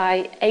garment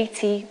by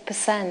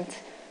 80%,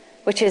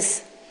 which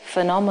is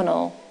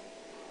phenomenal.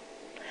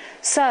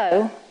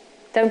 So,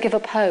 don't give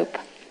up hope.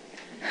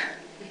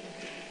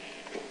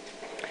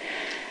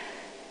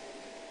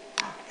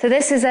 So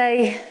this is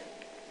a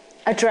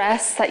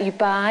dress that you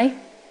buy,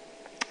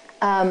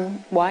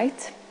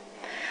 white,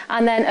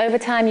 and then over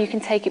time you can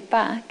take it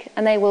back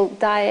and they will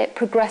dye it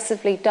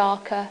progressively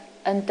darker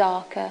and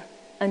darker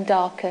and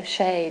darker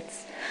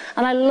shades.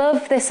 And I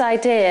love this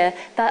idea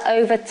that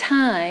over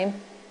time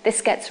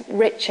this gets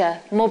richer,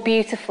 more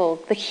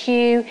beautiful, the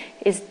hue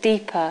is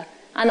deeper,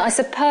 and I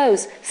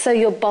suppose so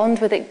your bond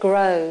with it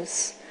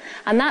grows.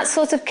 And that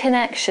sort of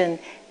connection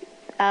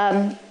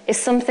is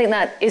something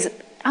that is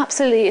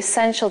absolutely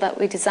essential that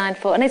we design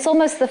for. And it's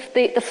almost the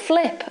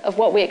flip of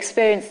what we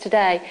experience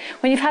today.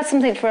 When you've had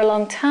something for a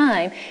long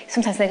time, you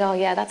sometimes think, oh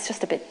yeah, that's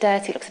just a bit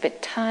dirty, looks a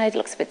bit tired,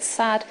 looks a bit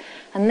sad.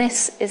 And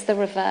this is the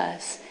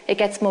reverse. It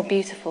gets more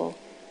beautiful,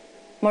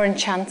 more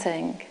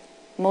enchanting,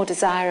 more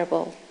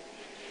desirable.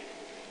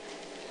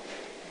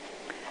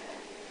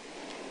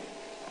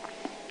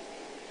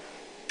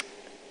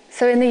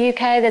 So in the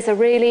UK, there's a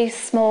really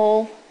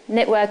small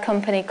knitwear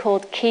company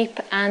called Keep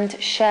and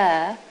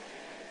Share,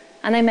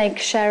 and they make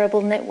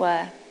shareable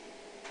knitwear.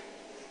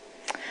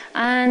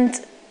 And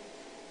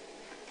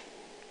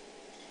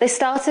they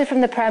started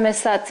from the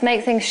premise that to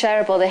make things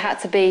shareable, they had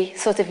to be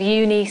sort of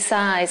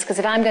uni-size, because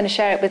if I'm going to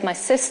share it with my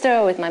sister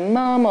or with my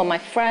mum or my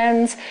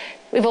friends,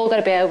 we've all got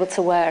to be able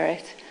to wear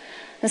it.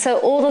 And so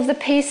all of the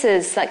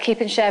pieces that Keep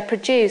and Share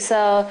produce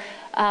are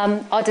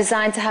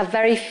designed to have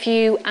very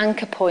few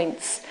anchor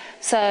points.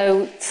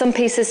 So some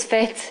pieces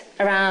fit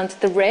around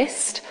the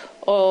wrist,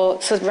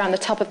 or sort of around the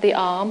top of the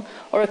arm,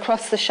 or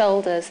across the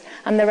shoulders,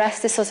 and the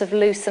rest is sort of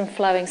loose and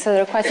flowing. So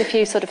there are quite a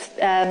few sort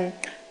of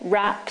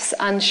wraps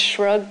and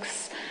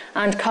shrugs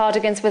and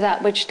cardigans with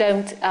that which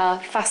don't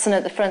fasten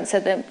at the front, so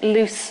they're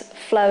loose,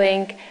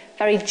 flowing,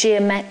 very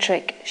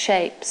geometric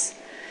shapes.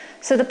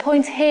 So the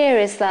point here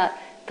is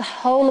that the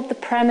whole of the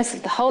premise,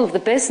 the whole of the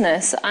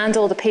business and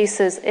all the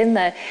pieces in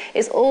there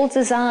is all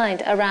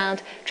designed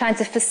around trying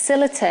to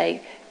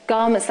facilitate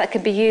garments that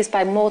can be used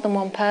by more than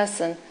one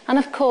person. And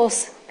of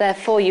course,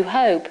 therefore, you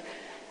hope,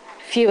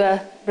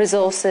 fewer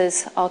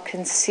resources are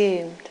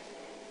consumed.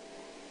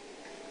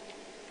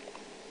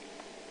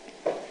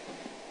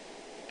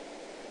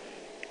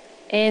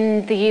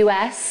 In the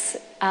US,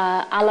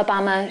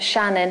 Alabama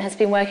Shannon has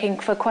been working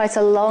for quite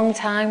a long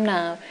time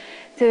now,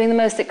 doing the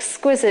most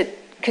exquisite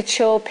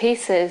couture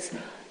pieces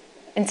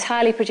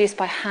entirely produced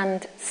by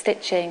hand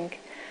stitching.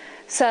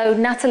 So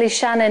Natalie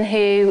Shannon,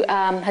 who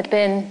had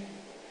been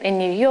in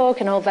New York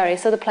and all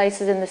various other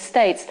places in the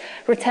States,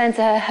 returned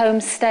to her home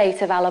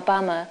state of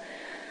Alabama.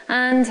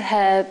 And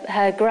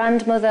her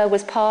grandmother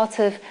was part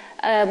of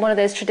one of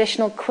those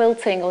traditional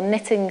quilting or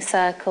knitting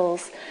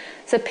circles.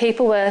 So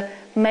people were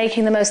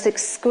making the most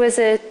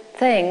exquisite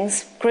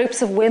things,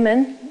 groups of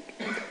women,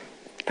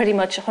 pretty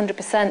much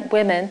 100%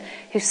 women,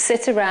 who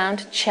sit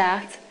around,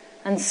 chat,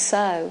 and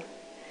sew.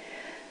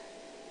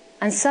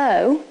 And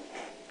so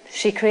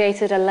she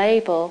created a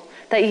label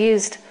that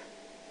used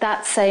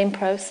that same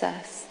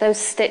process, those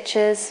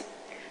stitches,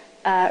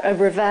 a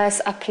reverse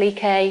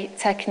applique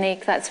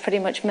technique that's pretty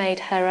much made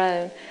her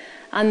own.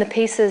 And the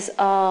pieces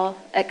are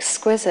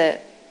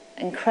exquisite,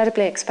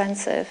 incredibly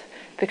expensive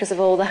because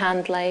of all the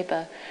hand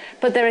labour.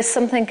 But there is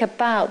something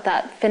about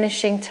that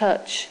finishing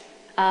touch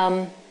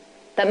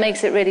that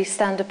makes it really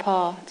stand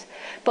apart.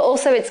 But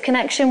also its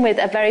connection with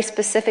a very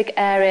specific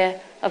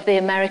area of the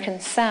American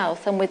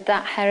South, and with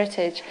that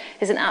heritage,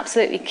 is an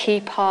absolutely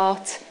key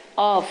part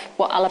of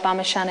what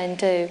Alabama Shannon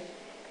do.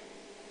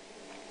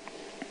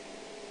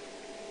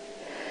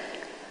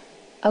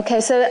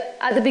 Okay, so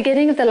at the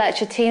beginning of the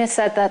lecture, Tina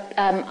said that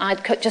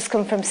I'd just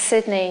come from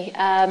Sydney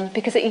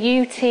because at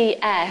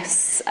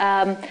UTS,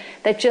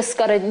 they've just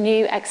got a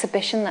new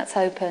exhibition that's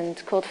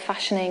opened called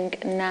Fashioning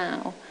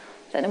Now.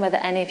 I don't know whether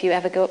any of you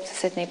ever go up to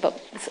Sydney, but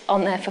it's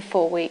on there for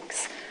 4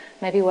 weeks.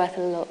 Maybe worth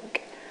a look.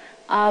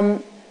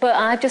 But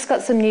I've just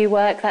got some new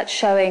work that's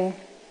showing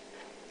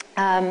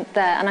there,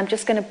 and I'm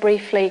just going to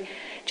briefly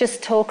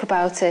just talk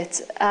about it.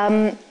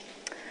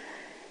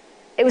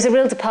 It was a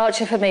real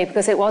departure for me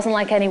because it wasn't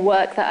like any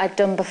work that I'd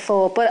done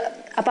before.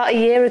 But about a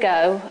year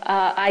ago,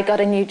 I got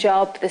a new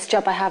job, this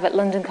job I have at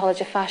London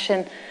College of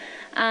Fashion.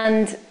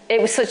 And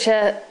it was such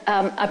a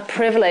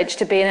privilege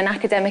to be in an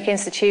academic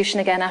institution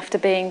again after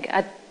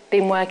I'd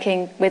been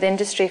working with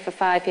industry for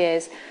 5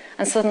 years.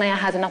 And suddenly I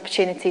had an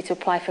opportunity to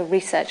apply for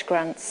research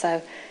grants.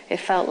 So it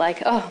felt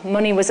like,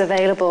 money was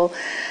available.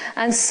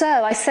 And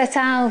so I set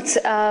out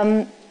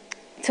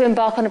to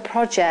embark on a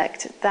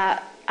project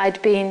that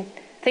I'd been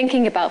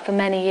thinking about for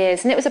many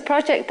years. And it was a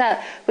project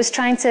that was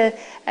trying to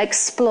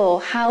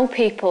explore how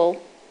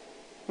people,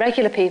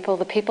 regular people,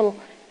 the people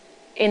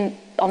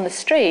on the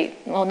street,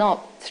 well,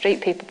 not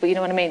street people, but you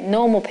know what I mean,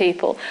 normal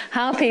people,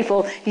 how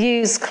people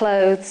use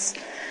clothes.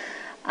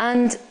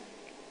 And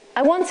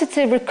I wanted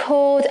to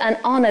record and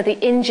honour the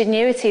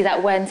ingenuity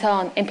that went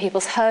on in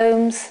people's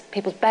homes,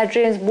 people's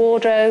bedrooms,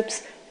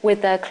 wardrobes,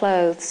 with their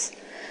clothes.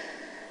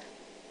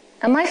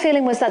 And my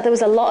feeling was that there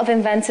was a lot of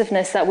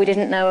inventiveness that we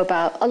didn't know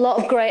about, a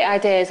lot of great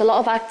ideas, a lot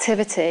of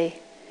activity.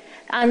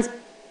 And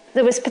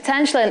there was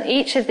potential in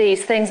each of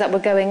these things that were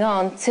going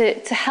on to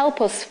help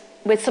us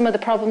with some of the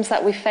problems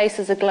that we face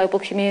as a global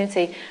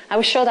community. I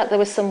was sure that there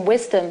was some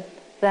wisdom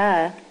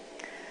there.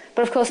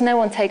 But of course, no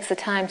one takes the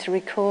time to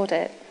record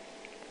it.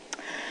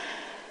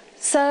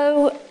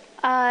 So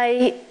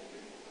I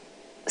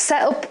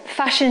set up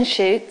fashion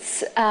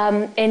shoots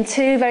in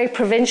 2 very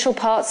provincial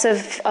parts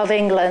of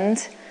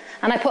England.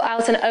 And I put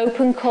out an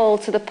open call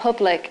to the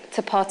public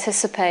to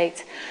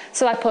participate.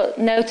 So I put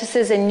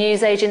notices in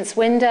newsagents'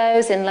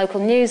 windows, in local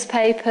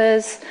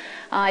newspapers.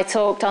 I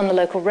talked on the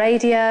local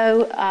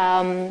radio.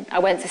 I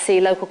went to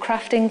see local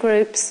crafting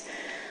groups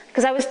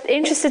because I was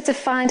interested to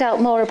find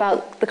out more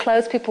about the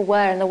clothes people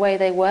wear and the way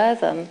they wear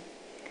them.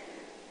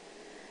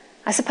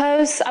 I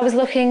suppose I was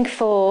looking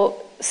for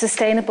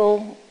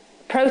sustainable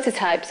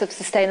prototypes of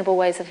sustainable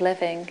ways of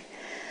living.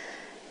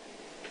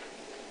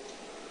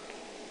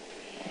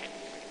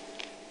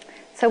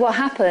 So what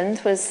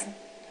happened was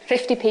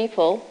 50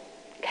 people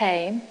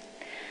came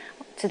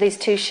to these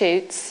 2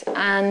 shoots,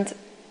 and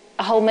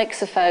a whole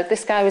mix of folk.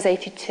 This guy was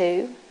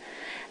 82.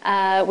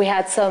 We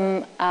had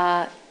some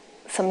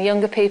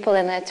younger people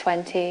in their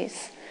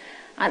 20s,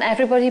 and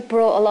everybody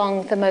brought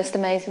along the most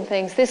amazing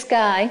things. This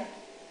guy,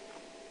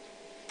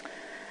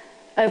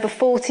 over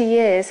 40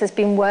 years, has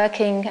been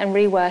working and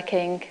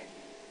reworking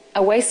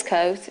a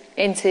waistcoat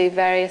into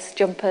various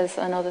jumpers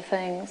and other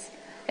things.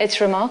 It's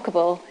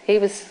remarkable. He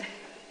was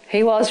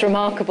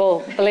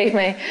remarkable, believe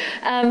me.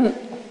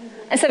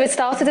 And so it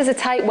started as a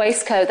tight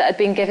waistcoat that had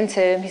been given to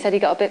him. He said he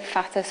got a bit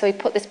fatter, so he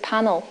put this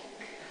panel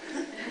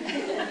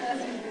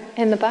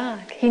in the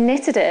back. He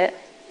knitted it,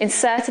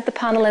 inserted the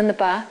panel in the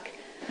back.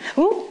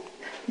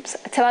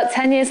 About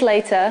 10 years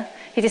later,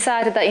 he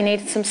decided that he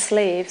needed some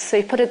sleeves, so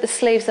he put the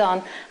sleeves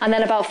on, and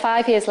then about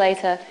 5 years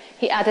later,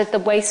 he added the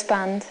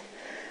waistband.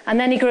 And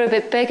then he grew a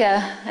bit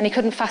bigger, and he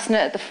couldn't fasten it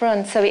at the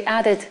front, so he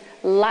added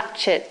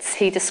latchets,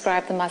 he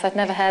described them as. I'd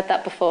never heard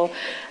that before.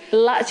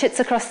 Latchets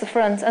across the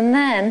front, and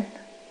then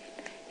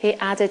he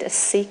added a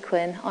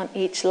sequin on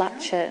each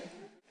latchet.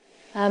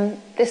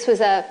 This was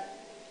a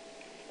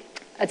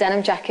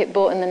denim jacket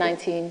bought in the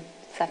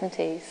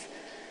 1970s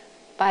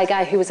by a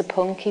guy who was a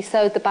punk. He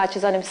sewed the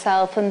badges on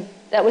himself, and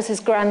that was his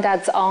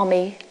granddad's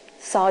army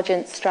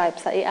sergeant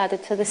stripes that he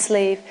added to the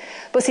sleeve.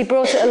 But he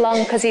brought it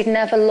along because he'd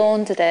never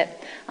laundered it.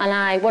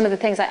 And one of the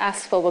things I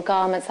asked for were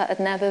garments that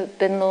had never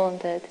been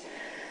laundered.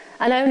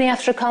 And only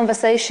after a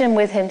conversation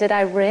with him did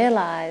I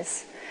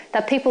realise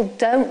that people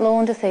don't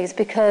launder things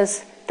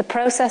because the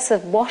process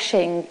of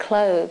washing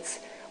clothes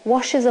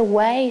washes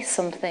away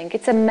something.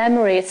 It's a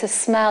memory, it's a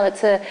smell,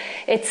 it's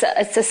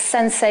a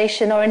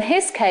sensation, or in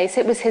his case,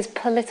 it was his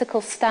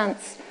political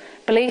stance.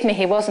 Believe me,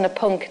 he wasn't a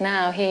punk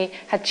now. He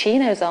had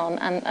chinos on,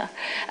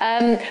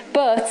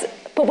 but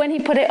when he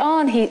put it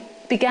on, he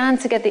began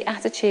to get the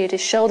attitude.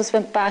 His shoulders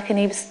went back, and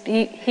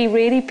he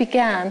really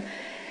began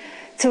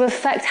to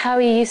affect how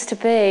he used to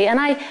be. And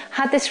I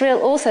had this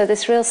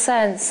real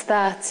sense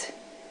that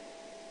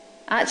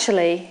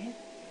actually,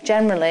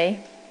 generally,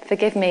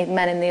 forgive me,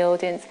 men in the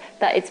audience,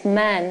 that it's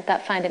men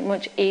that find it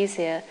much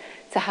easier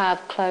to have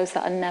clothes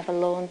that are never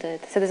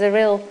laundered. So there's a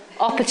real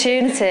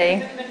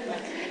opportunity.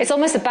 It's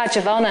almost a badge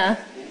of honour.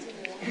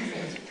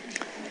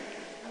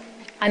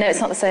 I know it's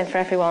not the same for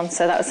everyone,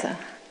 so that was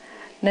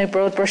no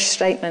broad brush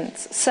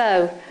statements.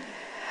 So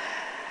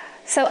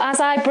as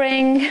I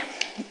bring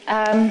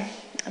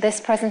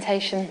this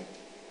presentation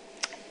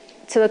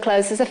to a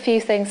close, there's a few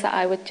things that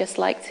I would just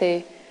like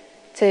to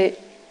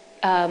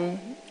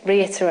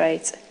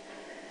reiterate.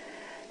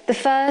 The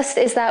first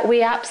is that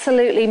we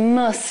absolutely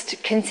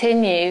must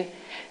continue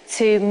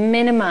to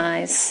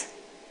minimise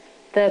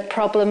the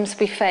problems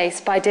we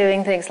face by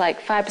doing things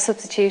like fibre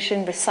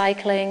substitution,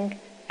 recycling,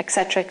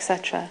 etc.,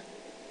 etc.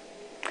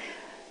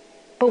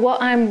 But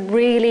what I'm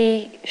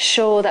really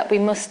sure that we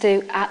must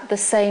do at the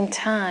same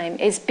time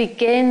is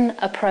begin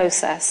a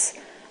process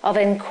of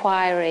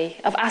inquiry,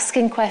 of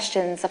asking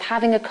questions, of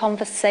having a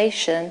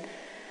conversation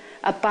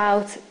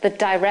about the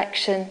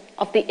direction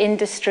of the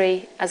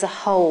industry as a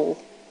whole.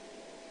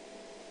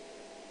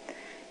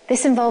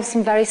 This involves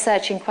some very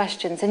searching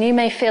questions, and you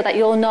may feel that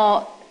you're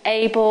not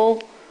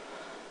able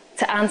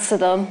to answer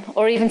them,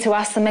 or even to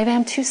ask them, maybe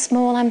I'm too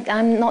small,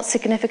 I'm not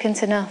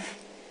significant enough.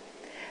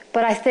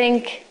 But I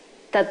think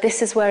that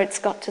this is where it's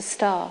got to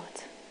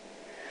start.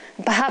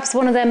 And perhaps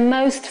one of their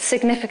most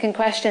significant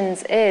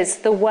questions is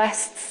the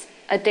West's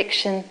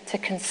addiction to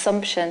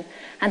consumption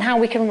and how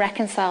we can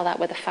reconcile that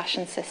with the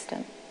fashion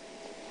system.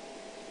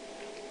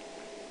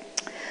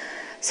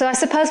 So I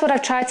suppose what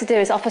I've tried to do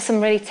is offer some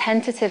really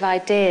tentative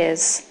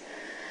ideas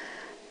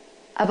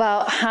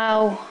about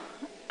how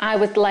I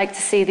would like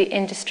to see the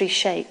industry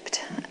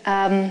shaped.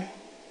 But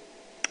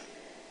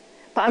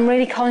I'm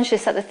really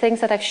conscious that the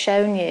things that I've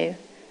shown you,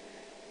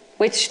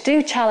 which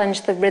do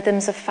challenge the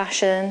rhythms of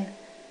fashion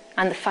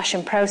and the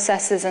fashion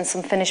processes and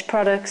some finished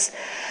products,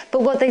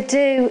 but what they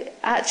do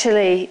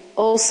actually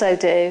also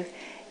do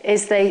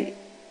is they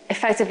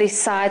effectively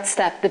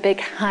sidestep the big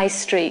high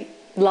street,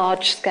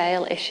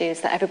 large-scale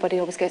issues that everybody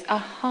always goes,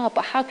 aha,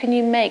 but how can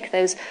you make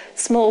those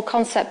small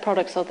concept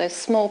products or those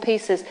small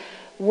pieces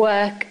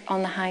work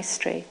on the high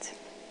street?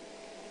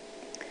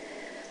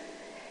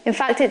 In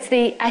fact, it's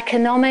the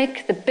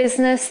economic, the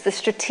business, the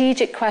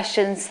strategic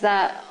questions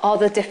that are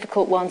the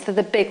difficult ones, they're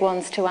the big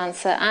ones to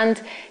answer.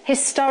 And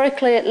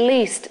historically, at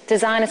least,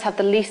 designers have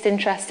the least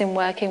interest in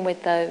working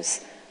with those,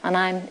 and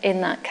I'm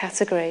in that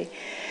category.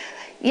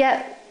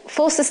 Yet,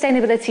 for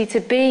sustainability to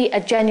be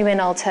a genuine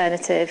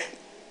alternative,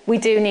 we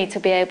do need to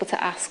be able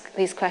to ask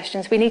these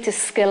questions. We need to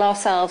skill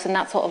ourselves in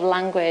that sort of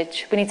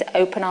language. We need to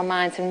open our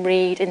minds and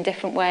read in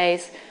different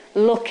ways,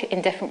 look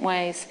in different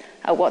ways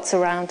at what's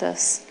around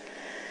us.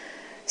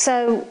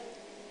 So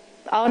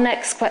our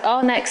next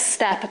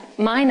step,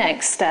 my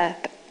next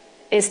step,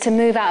 is to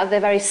move out of the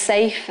very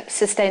safe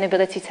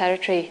sustainability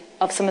territory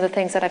of some of the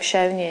things that I've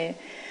shown you,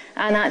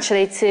 and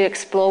actually to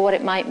explore what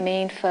it might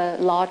mean for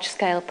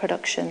large-scale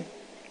production.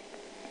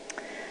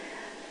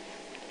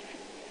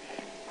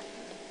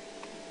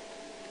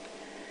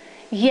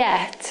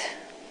 Yet,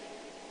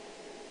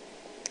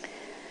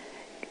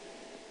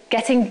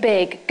 getting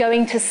big,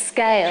 going to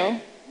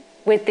scale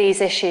with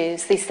these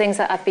issues, these things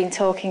that I've been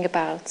talking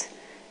about,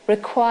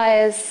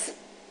 requires,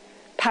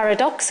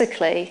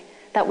 paradoxically,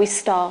 that we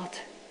start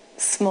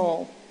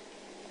small.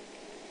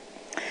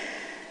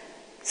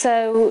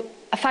 So,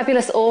 a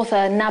fabulous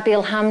author,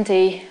 Nabil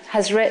Hamdi,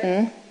 has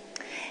written,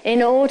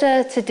 in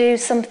order to do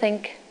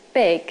something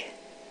big,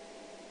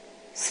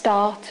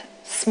 start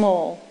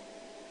small,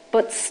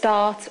 but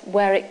start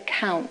where it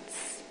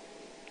counts.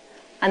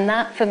 And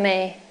that, for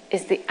me,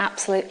 is the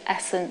absolute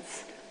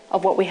essence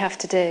of what we have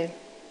to do.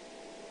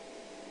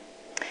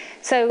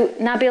 So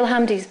Nabil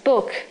Hamdi's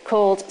book,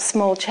 called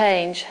Small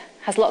Change,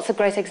 has lots of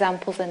great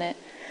examples in it.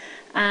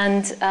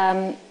 And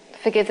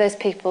forgive those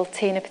people,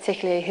 Tina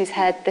particularly, who's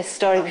heard this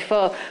story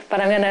before, but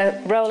I'm going to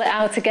roll it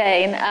out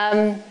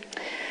again.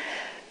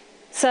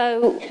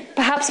 So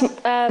perhaps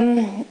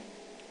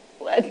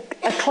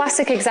a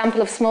classic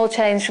example of small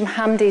change from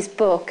Hamdi's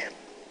book.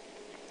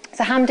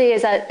 So Hamdi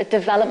is a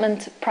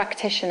development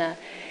practitioner.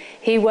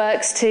 He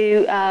works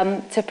to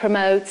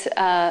promote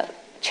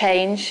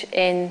change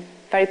in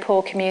very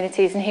poor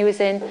communities, and he was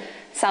in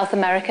South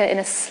America in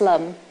a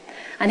slum.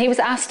 And he was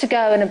asked to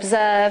go and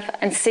observe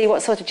and see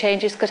what sort of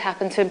changes could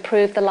happen to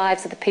improve the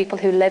lives of the people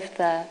who lived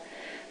there.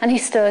 And he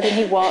stood and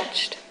he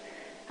watched,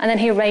 and then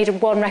he made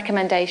one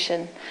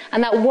recommendation.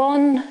 And that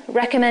one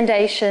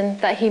recommendation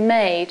that he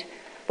made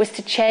was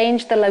to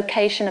change the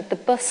location of the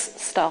bus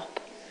stop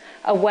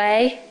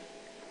away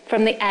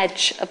from the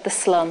edge of the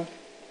slum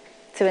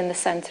to in the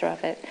centre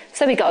of it.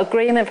 So we got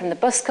agreement from the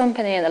bus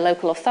company and the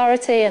local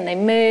authority, and they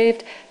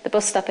moved the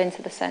bus stop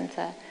into the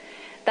centre.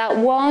 That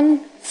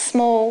one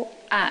small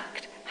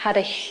act had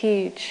a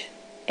huge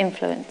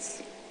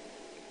influence.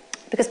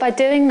 Because by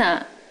doing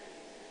that,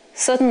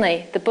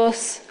 suddenly the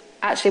bus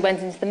actually went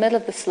into the middle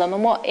of the slum,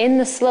 and what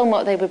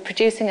they were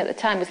producing at the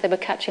time was they were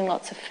catching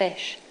lots of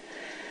fish.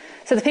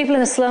 So the people in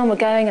the slum were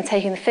going and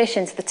taking the fish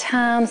into the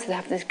town, so they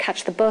having to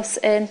catch the bus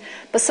in.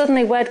 But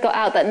suddenly word got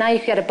out that now you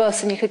could get a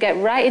bus and you could get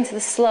right into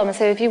the slum. And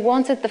so if you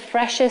wanted the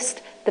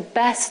freshest, the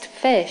best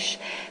fish,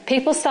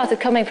 people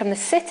started coming from the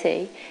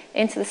city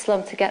into the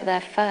slum to get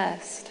there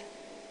first.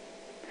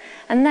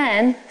 And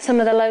then some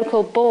of the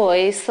local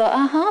boys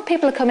thought,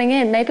 people are coming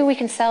in, maybe we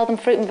can sell them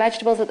fruit and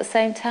vegetables at the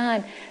same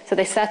time. So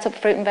they set up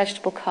fruit and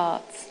vegetable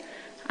carts.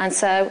 And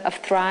so a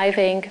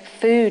thriving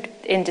food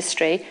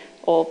industry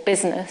or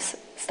business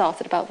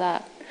started about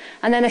that.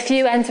 And then a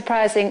few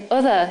enterprising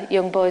other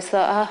young boys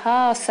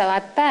thought, so I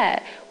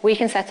bet we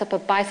can set up a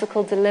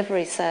bicycle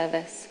delivery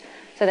service.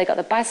 So they got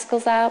the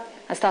bicycles out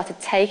and started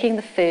taking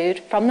the food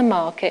from the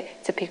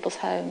market to people's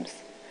homes.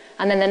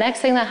 And then the next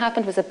thing that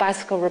happened was a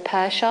bicycle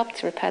repair shop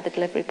to repair the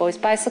delivery boys'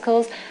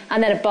 bicycles,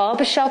 and then a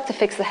barber shop to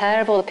fix the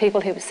hair of all the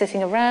people who were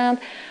sitting around,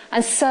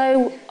 and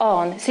so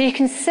on. So you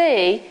can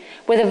see,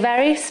 with a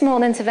very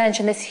small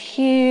intervention, this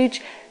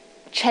huge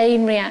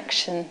chain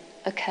reaction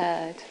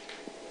occurred.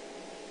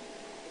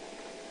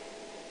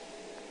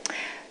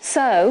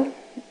 So,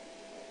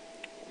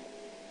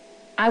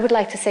 I would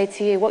like to say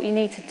to you, what you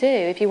need to do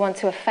if you want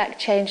to affect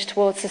change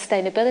towards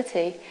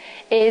sustainability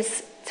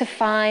is to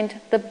find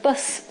the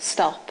bus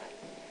stop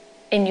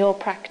in your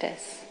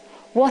practice.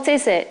 What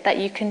is it that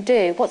you can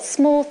do? What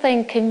small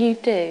thing can you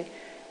do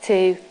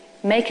to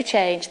make a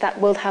change that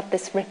will have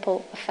this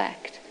ripple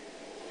effect?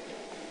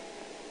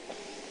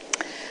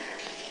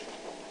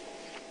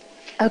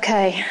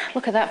 Okay,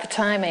 look at that for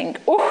timing.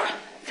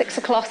 6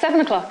 o'clock, 7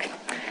 o'clock.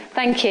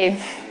 Thank you.